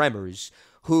Mike Remmers,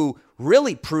 who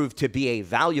really proved to be a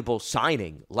valuable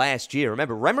signing last year.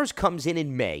 Remember, Remmers comes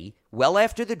in May, well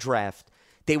after the draft.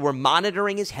 They were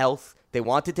monitoring his health. They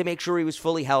wanted to make sure he was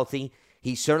fully healthy.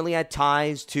 He certainly had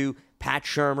ties to Pat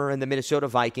Shurmur and the Minnesota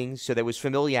Vikings, so there was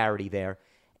familiarity there.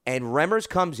 And Remmers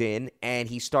comes in, and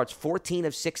he starts 14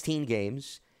 of 16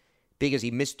 games, because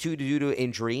he missed 2 due to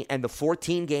injury, and the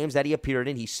 14 games that he appeared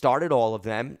in, he started all of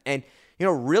them, and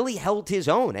really held his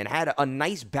own and had a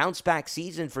nice bounce-back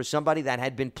season for somebody that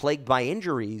had been plagued by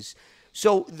injuries.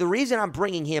 So the reason I'm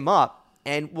bringing him up,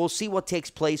 and we'll see what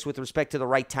takes place with respect to the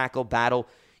right tackle battle,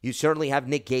 you certainly have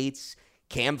Nick Gates,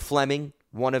 Cam Fleming,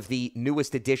 one of the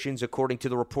newest additions according to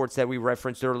the reports that we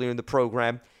referenced earlier in the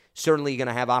program, certainly going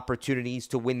to have opportunities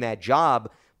to win that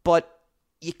job, but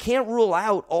you can't rule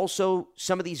out also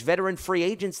some of these veteran free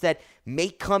agents that may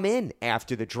come in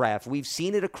after the draft. We've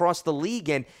seen it across the league,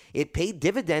 and it paid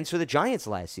dividends for the Giants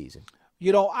last season.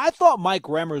 I thought Mike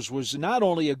Remmers was not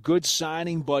only a good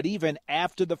signing, but even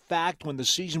after the fact, when the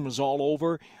season was all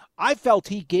over, I felt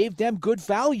he gave them good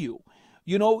value.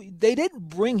 They didn't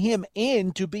bring him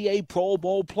in to be a Pro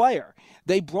Bowl player.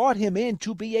 They brought him in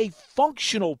to be a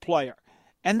functional player.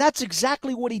 And that's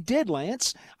exactly what he did,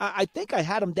 Lance. I think I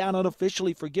had him down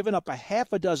unofficially for giving up a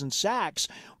half a dozen sacks.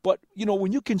 But,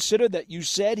 when you consider that you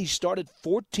said he started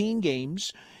 14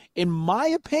 games, in my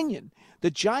opinion,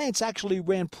 the Giants actually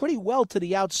ran pretty well to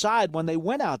the outside when they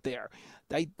went out there.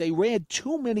 They ran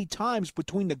too many times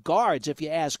between the guards, if you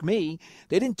ask me.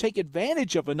 They didn't take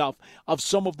advantage of enough of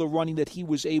some of the running that he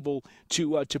was able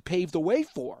to pave the way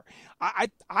for.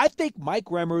 I think Mike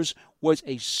Remmers was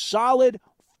a solid,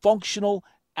 functional,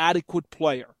 adequate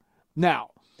player. Now,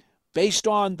 based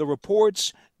on the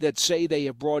reports that say they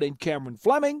have brought in Cameron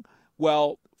Fleming,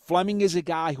 well, Fleming is a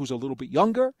guy who's a little bit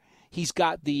younger. He's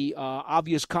got the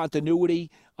obvious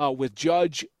continuity with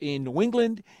Judge in New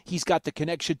England. He's got the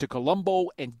connection to Colombo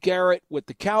and Garrett with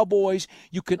the Cowboys.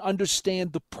 You can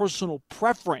understand the personal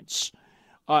preference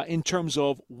in terms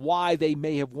of why they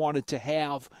may have wanted to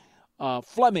have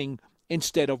Fleming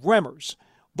instead of Remmers.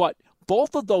 But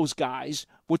both of those guys,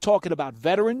 we're talking about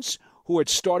veterans who had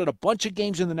started a bunch of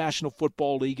games in the National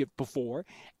Football League before,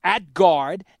 at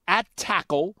guard, at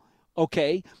tackle,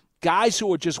 okay? Guys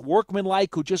who are just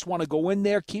workmanlike, who just want to go in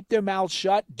there, keep their mouths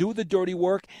shut, do the dirty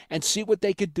work, and see what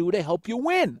they could do to help you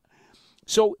win.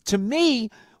 So to me,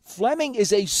 Fleming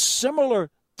is a similar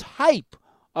type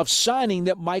of signing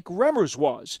that Mike Remmers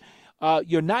was.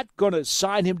 You're not going to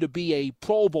sign him to be a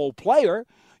Pro Bowl player.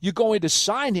 You're going to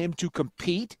sign him to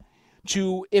compete,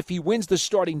 to, if he wins the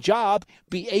starting job,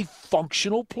 be a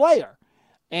functional player.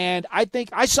 And I think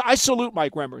I salute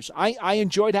Mike Remmers. I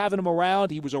enjoyed having him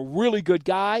around. He was a really good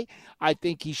guy. I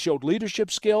think he showed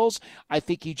leadership skills. I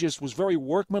think he just was very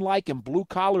workmanlike and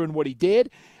blue-collar in what he did.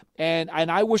 And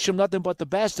I wish him nothing but the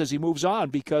best as he moves on,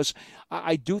 because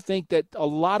I do think that a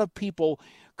lot of people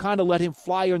kind of let him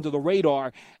fly under the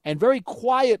radar. And very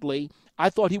quietly, I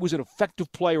thought he was an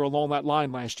effective player along that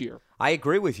line last year. I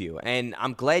agree with you, and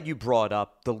I'm glad you brought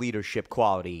up the leadership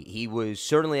quality. He was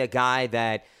certainly a guy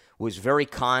that was very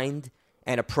kind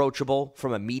and approachable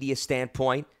from a media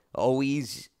standpoint.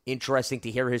 Always interesting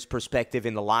to hear his perspective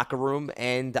in the locker room,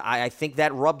 and I think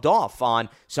that rubbed off on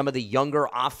some of the younger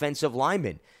offensive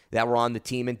linemen that were on the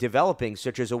team and developing,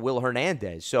 such as a Will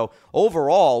Hernandez. So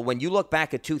overall, when you look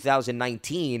back at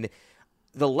 2019,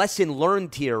 the lesson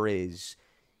learned here is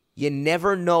you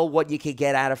never know what you could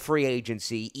get out of free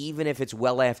agency, even if it's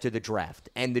well after the draft.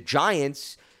 And the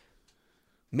Giants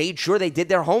made sure they did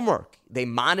their homework. They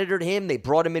monitored him. They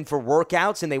brought him in for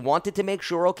workouts, and they wanted to make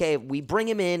sure, okay, if we bring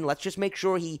him in, let's just make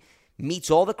sure he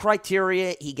meets all the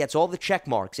criteria, he gets all the check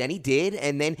marks. And he did,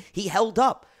 and then he held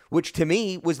up, which to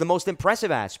me was the most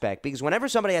impressive aspect, because whenever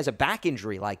somebody has a back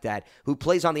injury like that who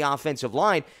plays on the offensive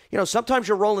line, sometimes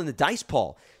you're rolling the dice,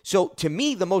 Paul. So to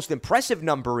me, the most impressive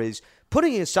number is,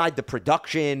 putting aside the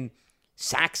production,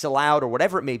 sacks allowed, or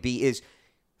whatever it may be, is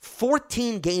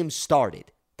 14 games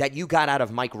started that you got out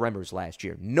of Mike Remmers last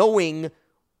year, knowing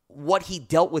what he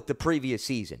dealt with the previous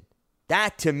season.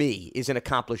 That, to me, is an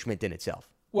accomplishment in itself.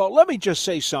 Well, let me just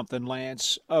say something,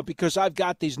 Lance, because I've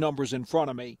got these numbers in front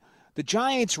of me. The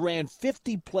Giants ran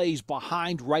 50 plays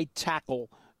behind right tackle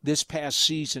this past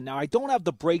season. Now, I don't have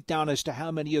the breakdown as to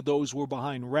how many of those were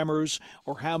behind Remmers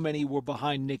or how many were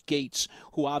behind Nick Gates,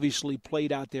 who obviously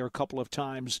played out there a couple of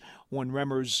times when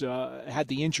Remmers had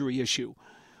the injury issue.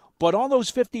 But on those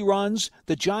 50 runs,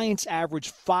 the Giants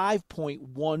averaged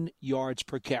 5.1 yards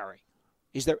per carry.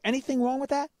 Is there anything wrong with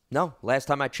that? No. Last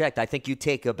time I checked, I think you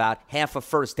take about half a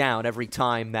first down every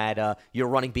time that you're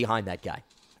running behind that guy.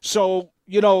 So,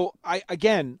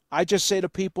 I just say to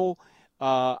people,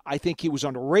 I think he was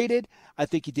underrated. I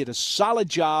think he did a solid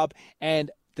job, and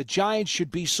the Giants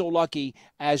should be so lucky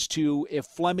as to, if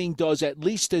Fleming does at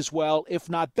least as well, if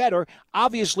not better,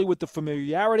 obviously with the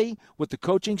familiarity with the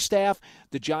coaching staff,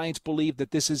 the Giants believe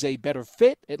that this is a better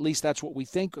fit. At least that's what we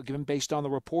think, given based on the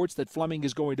reports that Fleming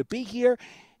is going to be here.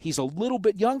 He's a little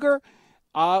bit younger.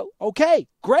 Okay,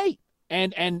 great.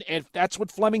 And if that's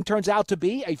what Fleming turns out to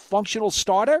be, a functional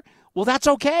starter, well, that's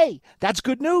okay. That's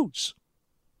good news.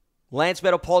 Lance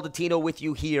Meadow, Paul Dottino with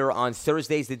you here on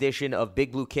Thursday's edition of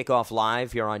Big Blue Kickoff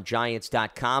Live here on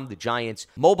Giants.com, the Giants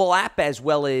mobile app, as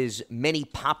well as many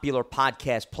popular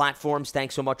podcast platforms.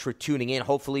 Thanks so much for tuning in.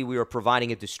 Hopefully we are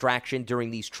providing a distraction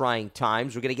during these trying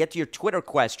times. We're going to get to your Twitter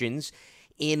questions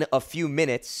in a few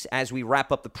minutes as we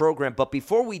wrap up the program. But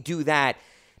before we do that,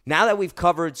 now that we've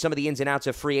covered some of the ins and outs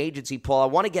of free agency, Paul, I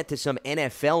want to get to some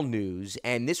NFL news,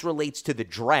 and this relates to the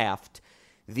draft.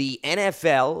 The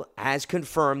NFL has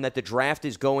confirmed that the draft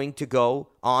is going to go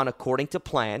on according to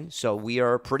plan, so we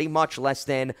are pretty much less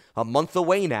than a month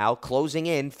away now, closing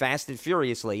in fast and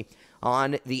furiously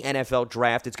on the NFL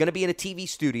draft. It's going to be in a TV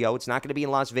studio. It's not going to be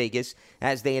in Las Vegas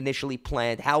as they initially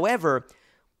planned. However,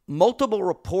 multiple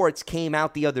reports came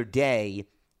out the other day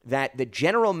that the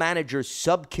general manager's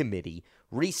subcommittee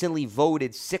recently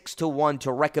voted 6-1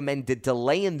 to recommend a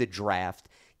delay in the draft,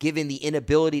 given the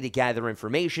inability to gather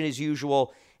information as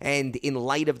usual, and in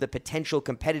light of the potential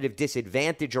competitive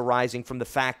disadvantage arising from the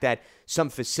fact that some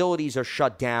facilities are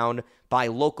shut down by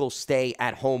local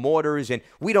stay-at-home orders, and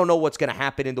we don't know what's going to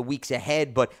happen in the weeks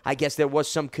ahead, but I guess there was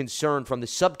some concern from the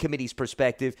subcommittee's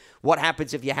perspective. What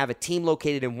happens if you have a team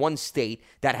located in one state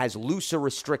that has looser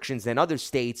restrictions than other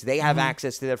states? They have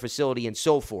access to their facility and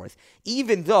so forth.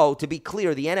 Even though, to be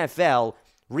clear, the NFL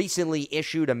recently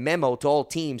issued a memo to all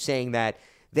teams saying that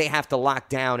they have to lock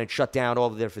down and shut down all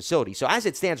of their facilities. So as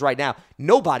it stands right now,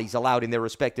 nobody's allowed in their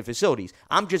respective facilities.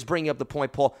 I'm just bringing up the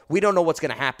point, Paul, we don't know what's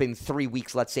going to happen 3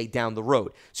 weeks, let's say, down the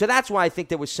road. So that's why I think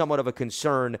there was somewhat of a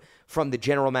concern from the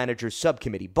general manager's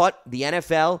subcommittee. But the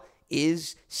NFL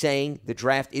is saying the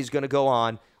draft is going to go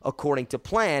on according to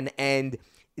plan. And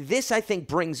this, I think,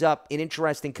 brings up an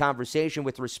interesting conversation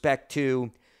with respect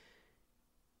to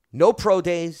no pro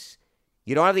days.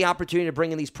 You don't have the opportunity to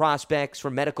bring in these prospects for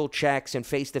medical checks and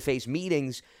face-to-face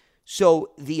meetings.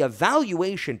 So the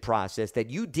evaluation process that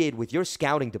you did with your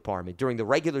scouting department during the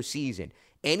regular season,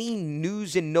 any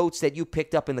news and notes that you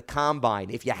picked up in the combine,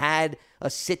 if you had a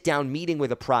sit-down meeting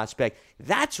with a prospect,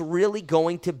 that's really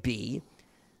going to be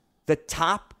the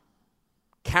top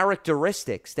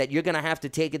characteristics that you're going to have to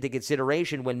take into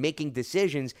consideration when making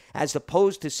decisions, as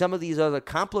opposed to some of these other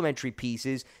complementary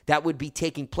pieces that would be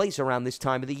taking place around this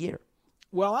time of the year.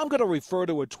 Well, I'm going to refer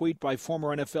to a tweet by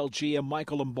former NFL GM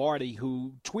Michael Lombardi,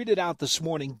 who tweeted out this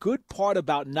morning, good part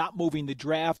about not moving the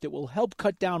draft, it will help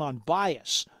cut down on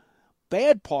bias.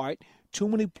 Bad part, too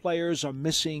many players are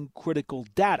missing critical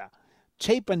data.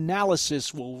 Tape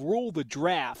analysis will rule the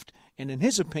draft, and in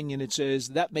his opinion, it says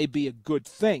that may be a good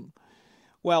thing.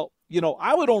 Well,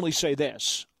 I would only say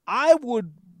this. I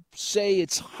would say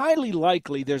it's highly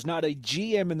likely there's not a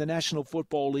GM in the National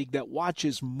Football League that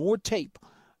watches more tape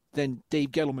than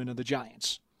Dave Gettleman of the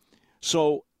Giants.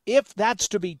 So if that's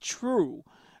to be true,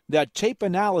 that tape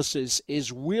analysis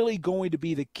is really going to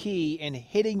be the key in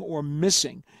hitting or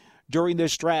missing during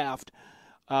this draft,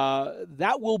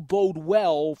 that will bode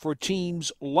well for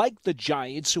teams like the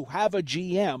Giants, who have a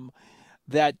GM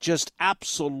that just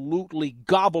absolutely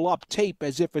gobble up tape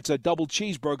as if it's a double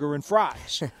cheeseburger and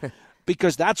fries.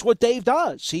 Because that's what Dave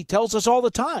does. He tells us all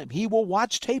the time. He will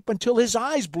watch tape until his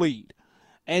eyes bleed.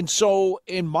 And so,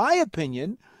 in my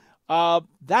opinion,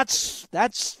 that's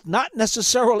not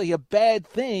necessarily a bad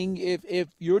thing if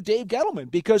you're Dave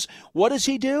Gettleman. Because what does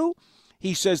he do?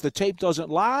 He says the tape doesn't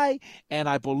lie, and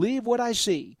I believe what I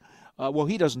see. Well,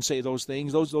 he doesn't say those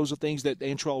things. Those are things that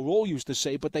Antrell Roll used to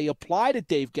say, but they apply to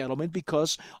Dave Gettleman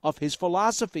because of his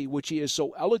philosophy, which he has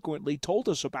so eloquently told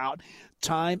us about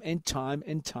time and time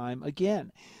and time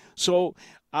again. So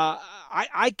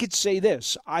I could say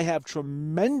this. I have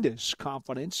tremendous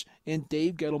confidence in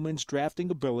Dave Gettleman's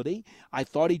drafting ability. I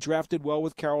thought he drafted well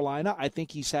with Carolina. I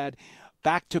think he's had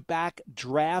back-to-back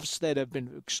drafts that have been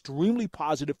extremely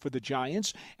positive for the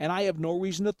Giants, and I have no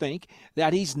reason to think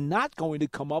that he's not going to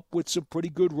come up with some pretty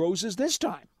good roses this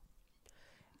time.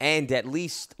 And at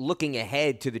least looking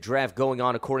ahead to the draft going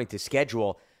on according to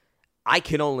schedule, I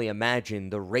can only imagine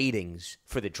the ratings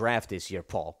for the draft this year,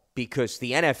 Paul, because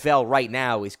the NFL right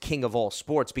now is king of all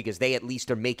sports because they at least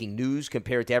are making news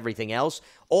compared to everything else.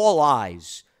 All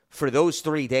eyes for those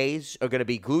 3 days are going to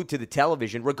be glued to the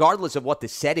television, regardless of what the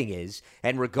setting is,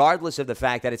 and regardless of the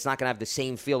fact that it's not going to have the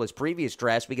same feel as previous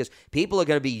drafts, because people are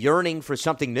going to be yearning for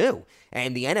something new,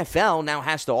 and the NFL now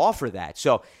has to offer that.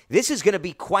 So this is going to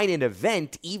be quite an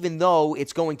event, even though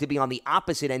it's going to be on the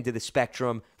opposite end of the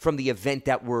spectrum from the event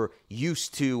that we're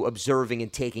used to observing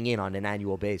and taking in on an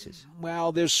annual basis.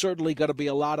 Well, there's certainly going to be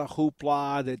a lot of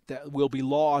hoopla that will be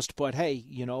lost, but hey,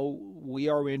 we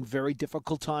are in very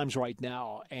difficult times right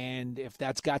now, and if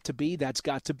that's got to be, that's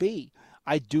got to be.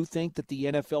 I do think that the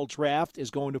NFL draft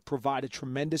is going to provide a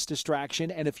tremendous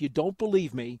distraction, and if you don't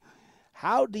believe me,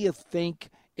 how do you think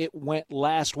it went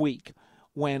last week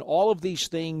when all of these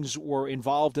things were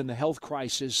involved in the health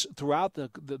crisis throughout the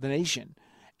nation,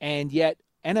 and yet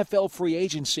NFL free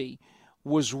agency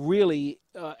was really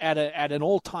at an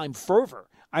all-time fervor?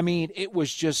 I mean, it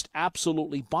was just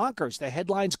absolutely bonkers. The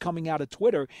headlines coming out of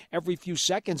Twitter every few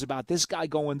seconds about this guy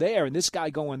going there and this guy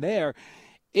going there.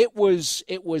 It was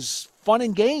fun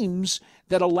and games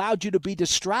that allowed you to be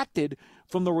distracted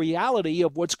from the reality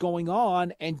of what's going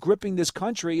on and gripping this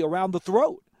country around the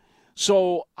throat.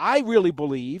 So I really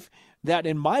believe that,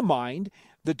 in my mind,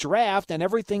 the draft and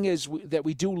everything that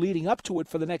we do leading up to it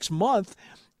for the next month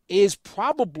is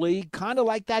probably kind of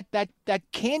like that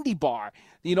candy bar,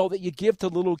 that you give to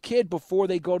the little kid before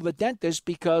they go to the dentist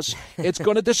because it's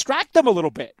going to distract them a little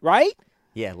bit, right?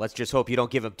 Yeah, let's just hope you don't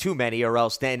give him too many, or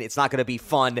else then it's not going to be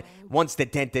fun once the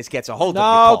dentist gets a hold of you,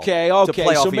 Paul, to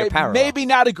play off of your power. Maybe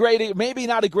not a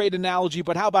great analogy,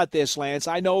 but how about this, Lance?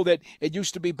 I know that it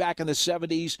used to be back in the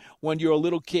 70s when you're a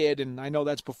little kid, and I know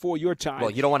that's before your time.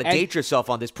 Well, you don't want to date yourself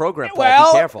on this program,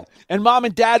 Paul. Be careful. And Mom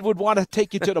and Dad would want to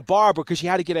take you to the barber because you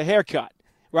had to get a haircut.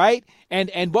 Right?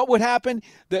 And what would happen?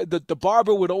 The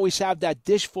barber would always have that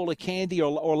dish full of candy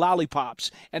or lollipops.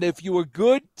 And if you were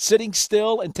good sitting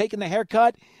still and taking the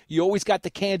haircut, you always got the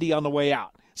candy on the way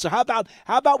out. So how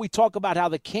about we talk about how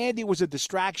the candy was a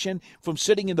distraction from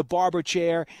sitting in the barber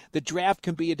chair? The draft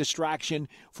can be a distraction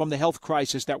from the health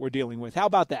crisis that we're dealing with. How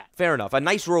about that? Fair enough. A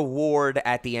nice reward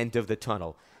at the end of the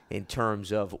tunnel in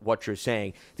terms of what you're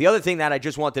saying. The other thing that I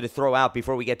just wanted to throw out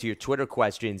before we get to your Twitter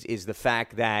questions is the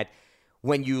fact that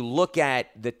when you look at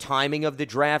the timing of the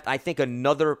draft, I think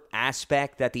another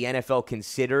aspect that the NFL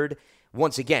considered,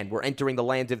 once again, we're entering the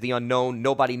land of the unknown.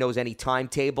 Nobody knows any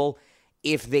timetable.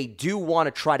 If they do want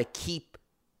to try to keep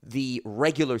the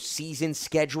regular season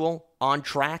schedule on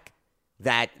track,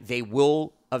 that they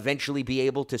will eventually be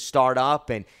able to start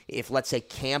up, and if, let's say,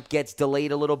 camp gets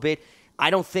delayed a little bit, I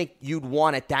don't think you'd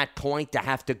want at that point to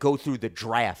have to go through the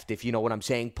draft, if you know what I'm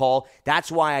saying, Paul.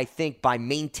 That's why I think by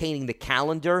maintaining the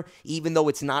calendar, even though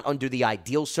it's not under the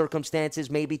ideal circumstances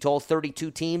maybe to all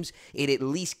 32 teams, it at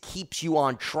least keeps you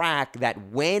on track that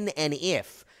when and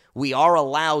if we are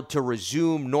allowed to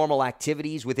resume normal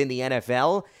activities within the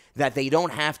NFL, that they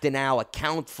don't have to now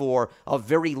account for a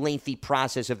very lengthy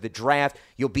process of the draft.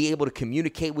 You'll be able to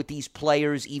communicate with these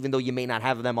players even though you may not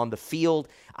have them on the field.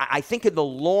 I think in the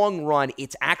long run,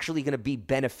 it's actually going to be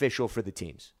beneficial for the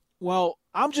teams. Well,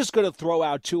 I'm just going to throw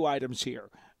out two items here.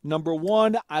 Number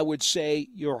one, I would say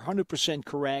you're 100%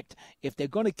 correct. If they're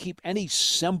going to keep any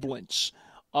semblance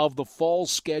of the fall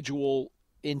schedule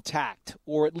intact,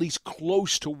 or at least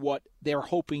close to what they're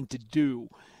hoping to do,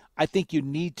 I think you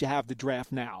need to have the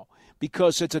draft now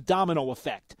because it's a domino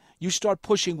effect. You start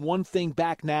pushing one thing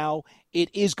back now, it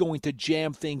is going to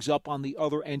jam things up on the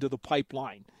other end of the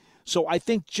pipeline. So I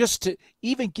think just to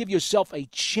even give yourself a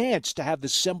chance to have the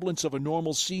semblance of a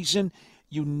normal season,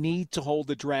 you need to hold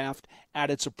the draft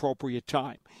at its appropriate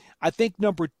time. I think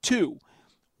number two,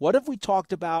 what have we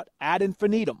talked about ad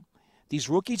infinitum? These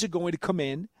rookies are going to come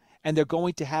in and they're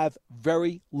going to have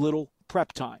very little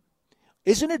prep time.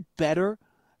 Isn't it better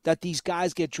that these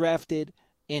guys get drafted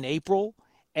in April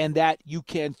and that you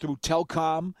can, through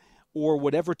telecom or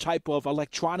whatever type of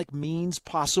electronic means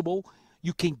possible,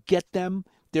 you can get them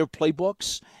their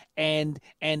playbooks and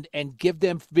give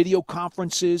them video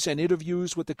conferences and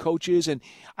interviews with the coaches? And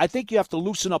I think you have to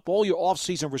loosen up all your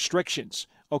off-season restrictions,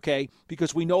 okay?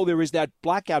 Because we know there is that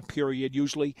blackout period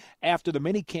usually after the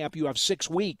mini camp. You have 6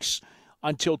 weeks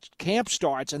until camp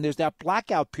starts, and there's that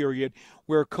blackout period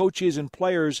where coaches and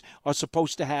players are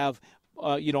supposed to have,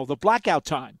 the blackout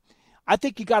time. I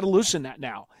think you got to loosen that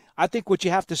now. I think what you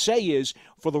have to say is,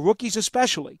 for the rookies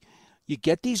especially, you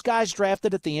get these guys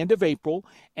drafted at the end of April,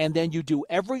 and then you do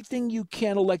everything you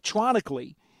can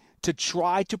electronically to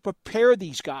try to prepare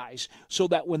these guys so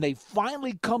that when they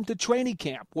finally come to training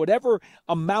camp, whatever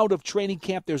amount of training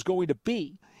camp there's going to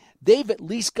be, they've at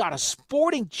least got a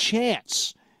sporting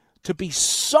chance to be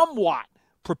somewhat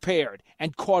prepared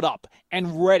and caught up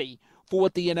and ready for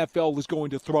what the NFL is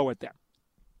going to throw at them.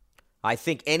 I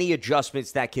think any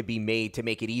adjustments that could be made to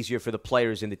make it easier for the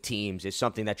players and the teams is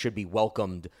something that should be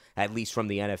welcomed, at least from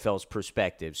the NFL's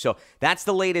perspective. So that's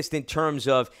the latest in terms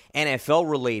of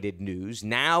NFL-related news.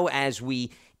 Now, as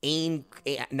we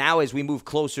move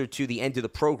closer to the end of the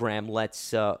program,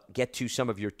 let's get to some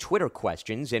of your Twitter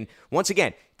questions. And once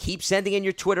again, keep sending in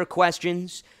your Twitter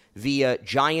questions via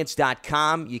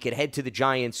Giants.com. You can head to the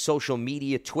Giants' social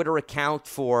media Twitter account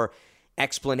for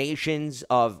explanations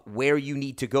of where you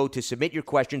need to go to submit your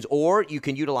questions, or you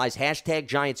can utilize hashtag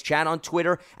Giants Chat on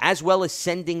Twitter, as well as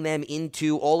sending them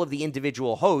into all of the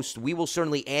individual hosts. We will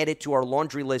certainly add it to our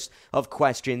laundry list of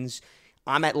questions.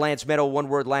 I'm at Lance Meadow, one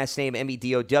word, last name,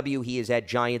 Medow. He is at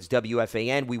Giants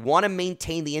WFAN. We want to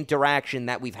maintain the interaction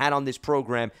that we've had on this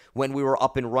program when we were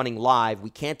up and running live.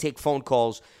 We can't take phone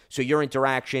calls, so your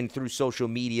interaction through social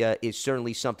media is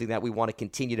certainly something that we want to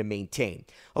continue to maintain.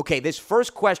 Okay, this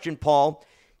first question, Paul,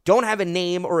 don't have a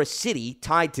name or a city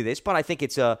tied to this, but I think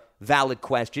it's a valid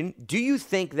question. Do you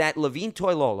think that Levine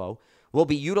Toilolo will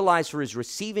be utilized for his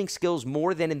receiving skills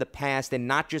more than in the past and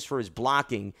not just for his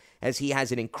blocking, as he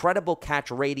has an incredible catch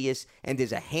radius and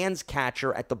is a hands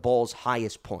catcher at the ball's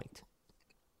highest point?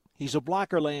 He's a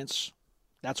blocker, Lance.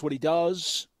 That's what he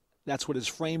does. That's what his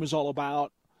frame is all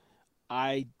about.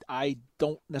 I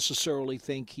don't necessarily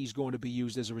think he's going to be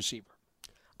used as a receiver.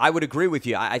 I would agree with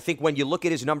you. I think when you look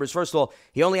at his numbers, first of all,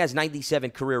 he only has 97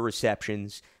 career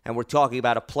receptions, and we're talking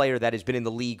about a player that has been in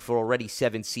the league for already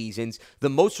 7 seasons. The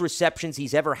most receptions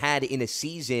he's ever had in a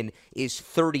season is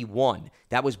 31.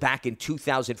 That was back in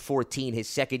 2014, his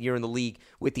second year in the league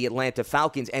with the Atlanta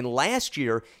Falcons. And last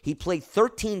year, he played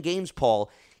 13 games, Paul.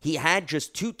 He had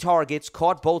just 2 targets,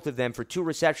 caught both of them for 2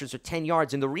 receptions for 10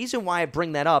 yards. And the reason why I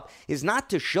bring that up is not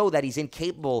to show that he's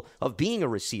incapable of being a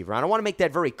receiver. I want to make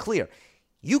that very clear.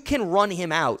 You can run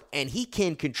him out, and he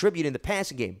can contribute in the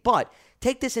passing game. But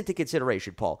take this into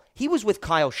consideration, Paul. He was with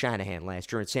Kyle Shanahan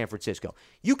last year in San Francisco.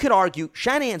 You could argue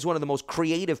Shanahan's one of the most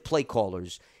creative play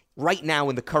callers right now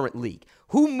in the current league.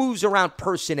 Who moves around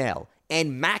personnel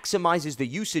and maximizes the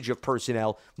usage of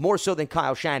personnel more so than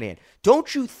Kyle Shanahan?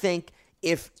 Don't you think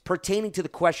if pertaining to the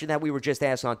question that we were just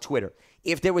asked on Twitter,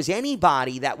 if there was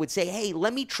anybody that would say, hey,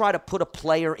 let me try to put a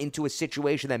player into a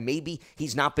situation that maybe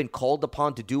he's not been called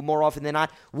upon to do more often than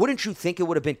not, wouldn't you think it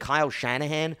would have been Kyle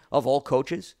Shanahan of all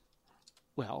coaches?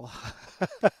 Well,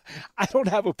 I don't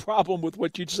have a problem with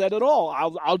what you said at all.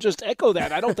 I'll just echo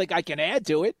that. I don't think I can add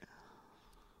to it.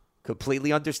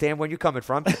 Completely understand where you're coming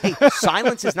from. Hey,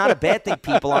 silence is not a bad thing,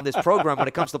 people, on this program when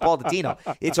it comes to Paul Dottino.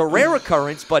 It's a rare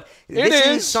occurrence, but this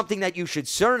is something that you should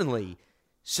certainly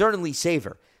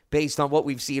savor based on what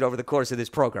we've seen over the course of this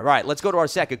program. All right, let's go to our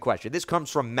second question. This comes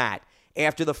from Matt.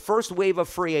 After the first wave of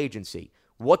free agency,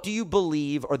 what do you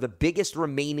believe are the biggest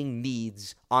remaining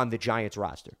needs on the Giants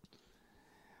roster?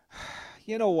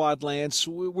 You know what, Lance?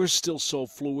 We're still so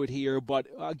fluid here. But,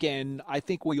 again, I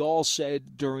think we all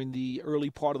said during the early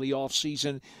part of the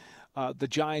offseason the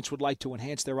Giants would like to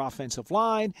enhance their offensive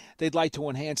line. They'd like to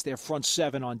enhance their front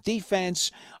seven on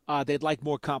defense. They'd like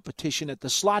more competition at the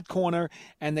slot corner,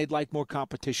 and they'd like more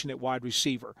competition at wide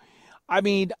receiver. I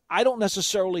mean, I don't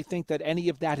necessarily think that any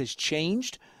of that has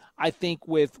changed. I think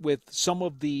with some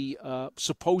of the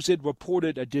supposed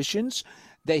reported additions,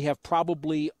 they have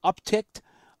probably upticked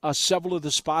several of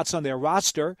the spots on their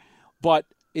roster, but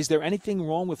is there anything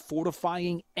wrong with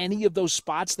fortifying any of those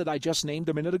spots that I just named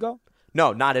a minute ago?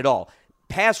 No, not at all.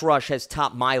 Pass rush has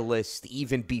topped my list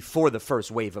even before the first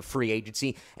wave of free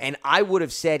agency, and I would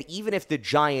have said even if the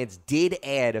Giants did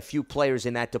add a few players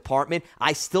in that department,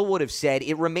 I still would have said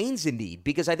it remains a need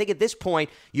because I think at this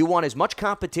point you want as much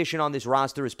competition on this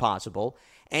roster as possible,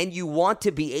 and you want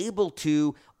to be able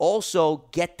to also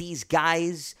get these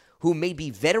guys who may be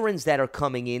veterans that are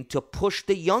coming in to push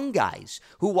the young guys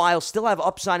who, while still have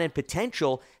upside and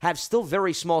potential, have still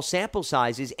very small sample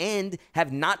sizes and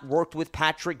have not worked with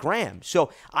Patrick Graham. So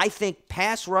I think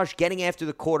pass rush, getting after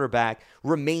the quarterback,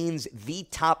 remains the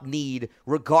top need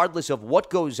regardless of what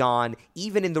goes on,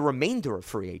 even in the remainder of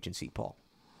free agency, Paul.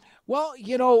 Well,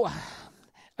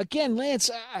 again, Lance,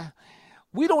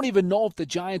 we don't even know if the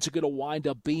Giants are going to wind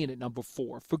up being at number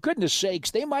 4. For goodness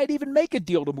sakes, they might even make a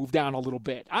deal to move down a little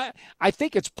bit. I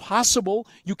think it's possible.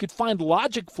 You could find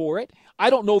logic for it. I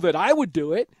don't know that I would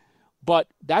do it, but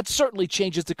that certainly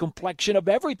changes the complexion of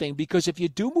everything because if you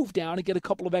do move down and get a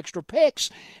couple of extra picks,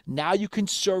 now you can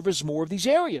service more of these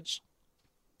areas.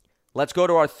 Let's go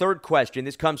to our third question.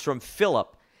 This comes from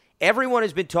Philip. Everyone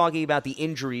has been talking about the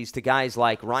injuries to guys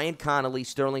like Ryan Connolly,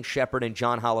 Sterling Shepard, and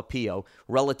John Halapio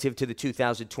relative to the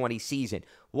 2020 season.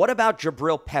 What about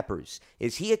Jabril Peppers?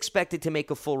 Is he expected to make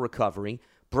a full recovery?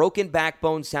 Broken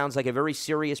backbone sounds like a very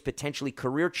serious, potentially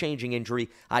career-changing injury.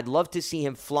 I'd love to see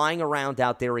him flying around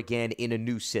out there again in a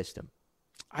new system.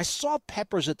 I saw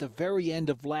Peppers at the very end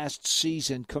of last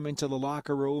season come into the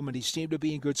locker room, and he seemed to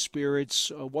be in good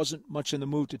spirits, wasn't much in the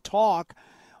mood to talk,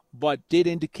 but did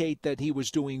indicate that he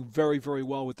was doing very, very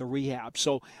well with the rehab.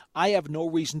 So I have no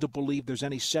reason to believe there's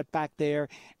any setback there,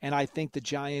 and I think the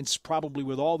Giants, probably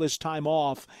with all this time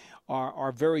off,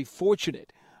 are very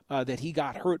fortunate that he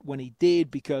got hurt when he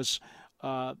did because,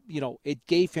 it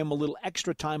gave him a little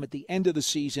extra time at the end of the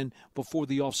season before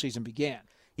the offseason began.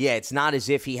 Yeah, it's not as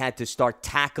if he had to start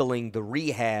tackling the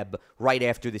rehab right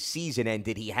after the season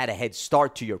ended. He had a head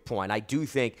start, to your point. I do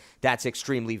think that's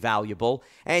extremely valuable.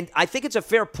 And I think it's a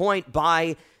fair point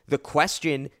by the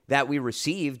question that we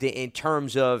received in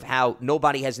terms of how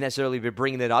nobody has necessarily been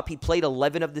bringing it up. He played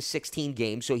 11 of the 16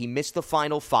 games, so he missed the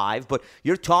final 5. But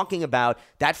you're talking about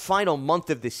that final month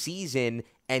of the season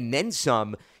and then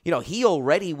some. He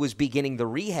already was beginning the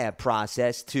rehab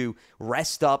process to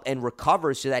rest up and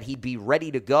recover so that he'd be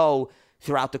ready to go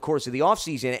throughout the course of the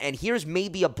offseason. And here's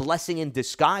maybe a blessing in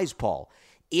disguise, Paul.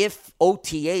 If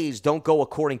OTAs don't go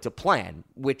according to plan,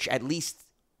 which at least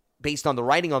based on the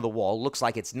writing on the wall looks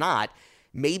like it's not,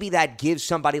 maybe that gives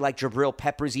somebody like Jabril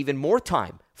Peppers even more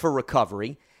time for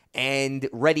recovery and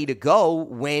ready to go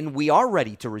when we are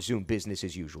ready to resume business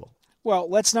as usual. Well,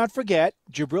 let's not forget,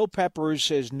 Jabril Peppers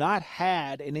has not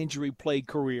had an injury-plagued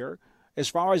career. As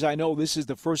far as I know, this is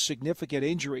the first significant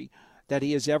injury that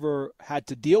he has ever had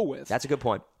to deal with. That's a good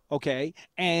point. Okay.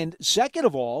 And second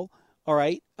of all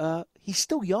right, he's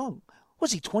still young.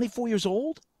 Was he 24 years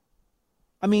old?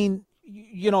 I mean,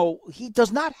 he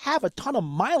does not have a ton of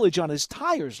mileage on his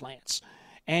tires, Lance.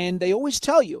 And they always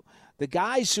tell you, the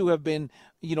guys who have been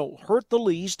hurt the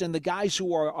least and the guys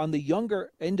who are on the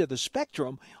younger end of the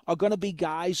spectrum are going to be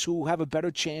guys who have a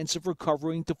better chance of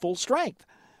recovering to full strength.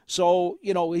 So,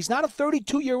 he's not a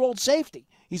 32-year-old safety.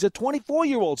 He's a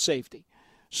 24-year-old safety.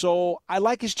 So I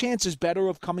like his chances better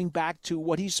of coming back to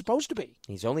what he's supposed to be.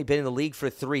 He's only been in the league for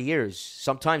 3 years.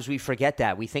 Sometimes we forget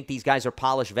that. We think these guys are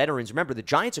polished veterans. Remember, the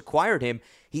Giants acquired him.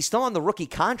 He's still on the rookie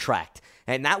contract.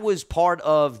 And that was part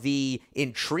of the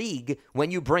intrigue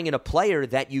when you bring in a player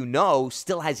that you know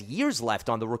still has years left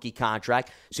on the rookie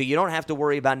contract, so you don't have to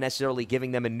worry about necessarily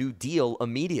giving them a new deal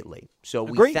immediately. So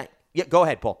Agreed. Yeah, go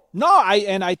ahead, Paul. No,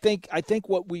 I think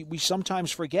what we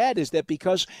sometimes forget is that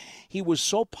because he was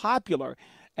so popular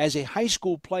as a high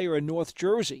school player in North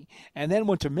Jersey and then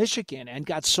went to Michigan and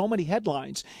got so many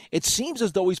headlines, it seems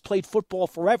as though he's played football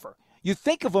forever. You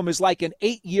think of him as like an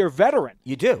 8-year veteran.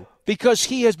 You do. Because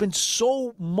he has been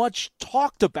so much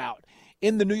talked about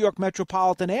in the New York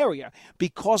metropolitan area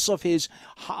because of his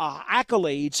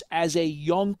accolades as a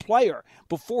young player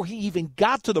before he even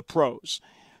got to the pros.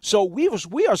 So we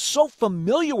are so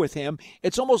familiar with him,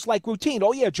 it's almost like routine.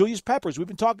 Oh, yeah, Julius Peppers. We've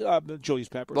been talking Julius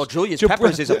Peppers. Well, Julius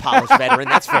Peppers is a polished veteran.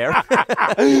 That's fair.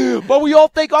 But we all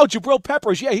think, oh, Jabril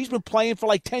Peppers, yeah, he's been playing for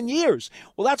like 10 years.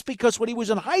 Well, that's because when he was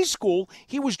in high school,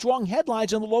 he was drawing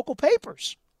headlines in the local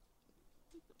papers.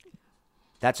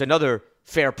 That's another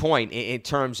fair point in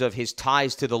terms of his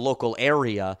ties to the local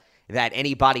area, that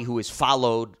anybody who has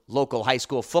followed local high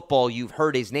school football, you've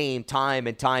heard his name time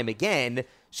and time again,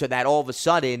 so that all of a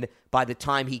sudden, by the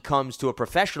time he comes to a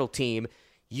professional team,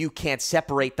 you can't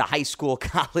separate the high school,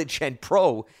 college, and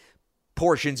pro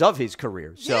portions of his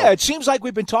career. So, yeah, it seems like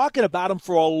we've been talking about him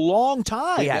for a long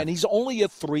time, and he's only a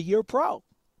 3-year pro.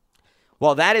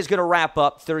 Well, that is going to wrap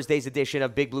up Thursday's edition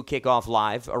of Big Blue Kickoff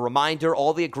Live. A reminder,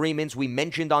 all the agreements we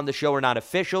mentioned on the show are not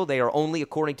official. They are only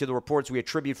according to the reports we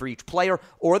attribute for each player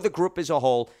or the group as a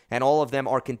whole, and all of them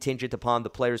are contingent upon the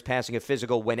players passing a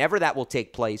physical whenever that will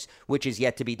take place, which is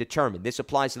yet to be determined. This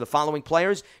applies to the following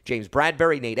players: James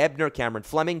Bradbury, Nate Ebner, Cameron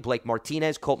Fleming, Blake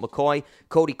Martinez, Colt McCoy,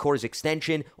 Cody Core's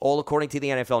extension, all according to the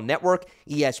NFL Network.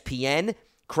 ESPN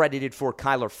credited for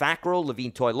Kyler Fackrell,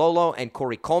 Levine Toilolo, and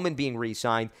Corey Coleman being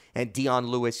re-signed, and Dion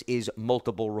Lewis is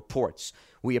multiple reports.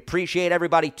 We appreciate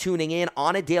everybody tuning in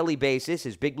on a daily basis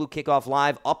as Big Blue Kickoff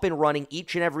Live up and running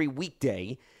each and every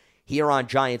weekday here on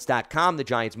Giants.com, the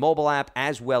Giants mobile app,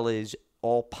 as well as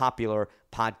all popular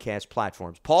podcast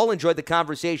platforms. Paul, enjoyed the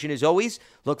conversation as always.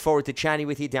 Look forward to chatting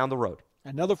with you down the road.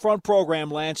 Another fun program,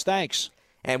 Lance. Thanks.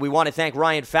 And we want to thank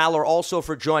Ryan Fowler also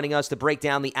for joining us to break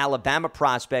down the Alabama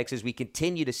prospects as we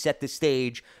continue to set the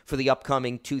stage for the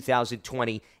upcoming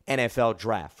 2020 NFL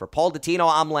Draft. For Paul Dottino,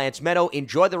 I'm Lance Meadow.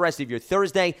 Enjoy the rest of your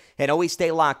Thursday, and always stay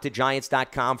locked to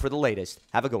Giants.com for the latest.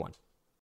 Have a good one.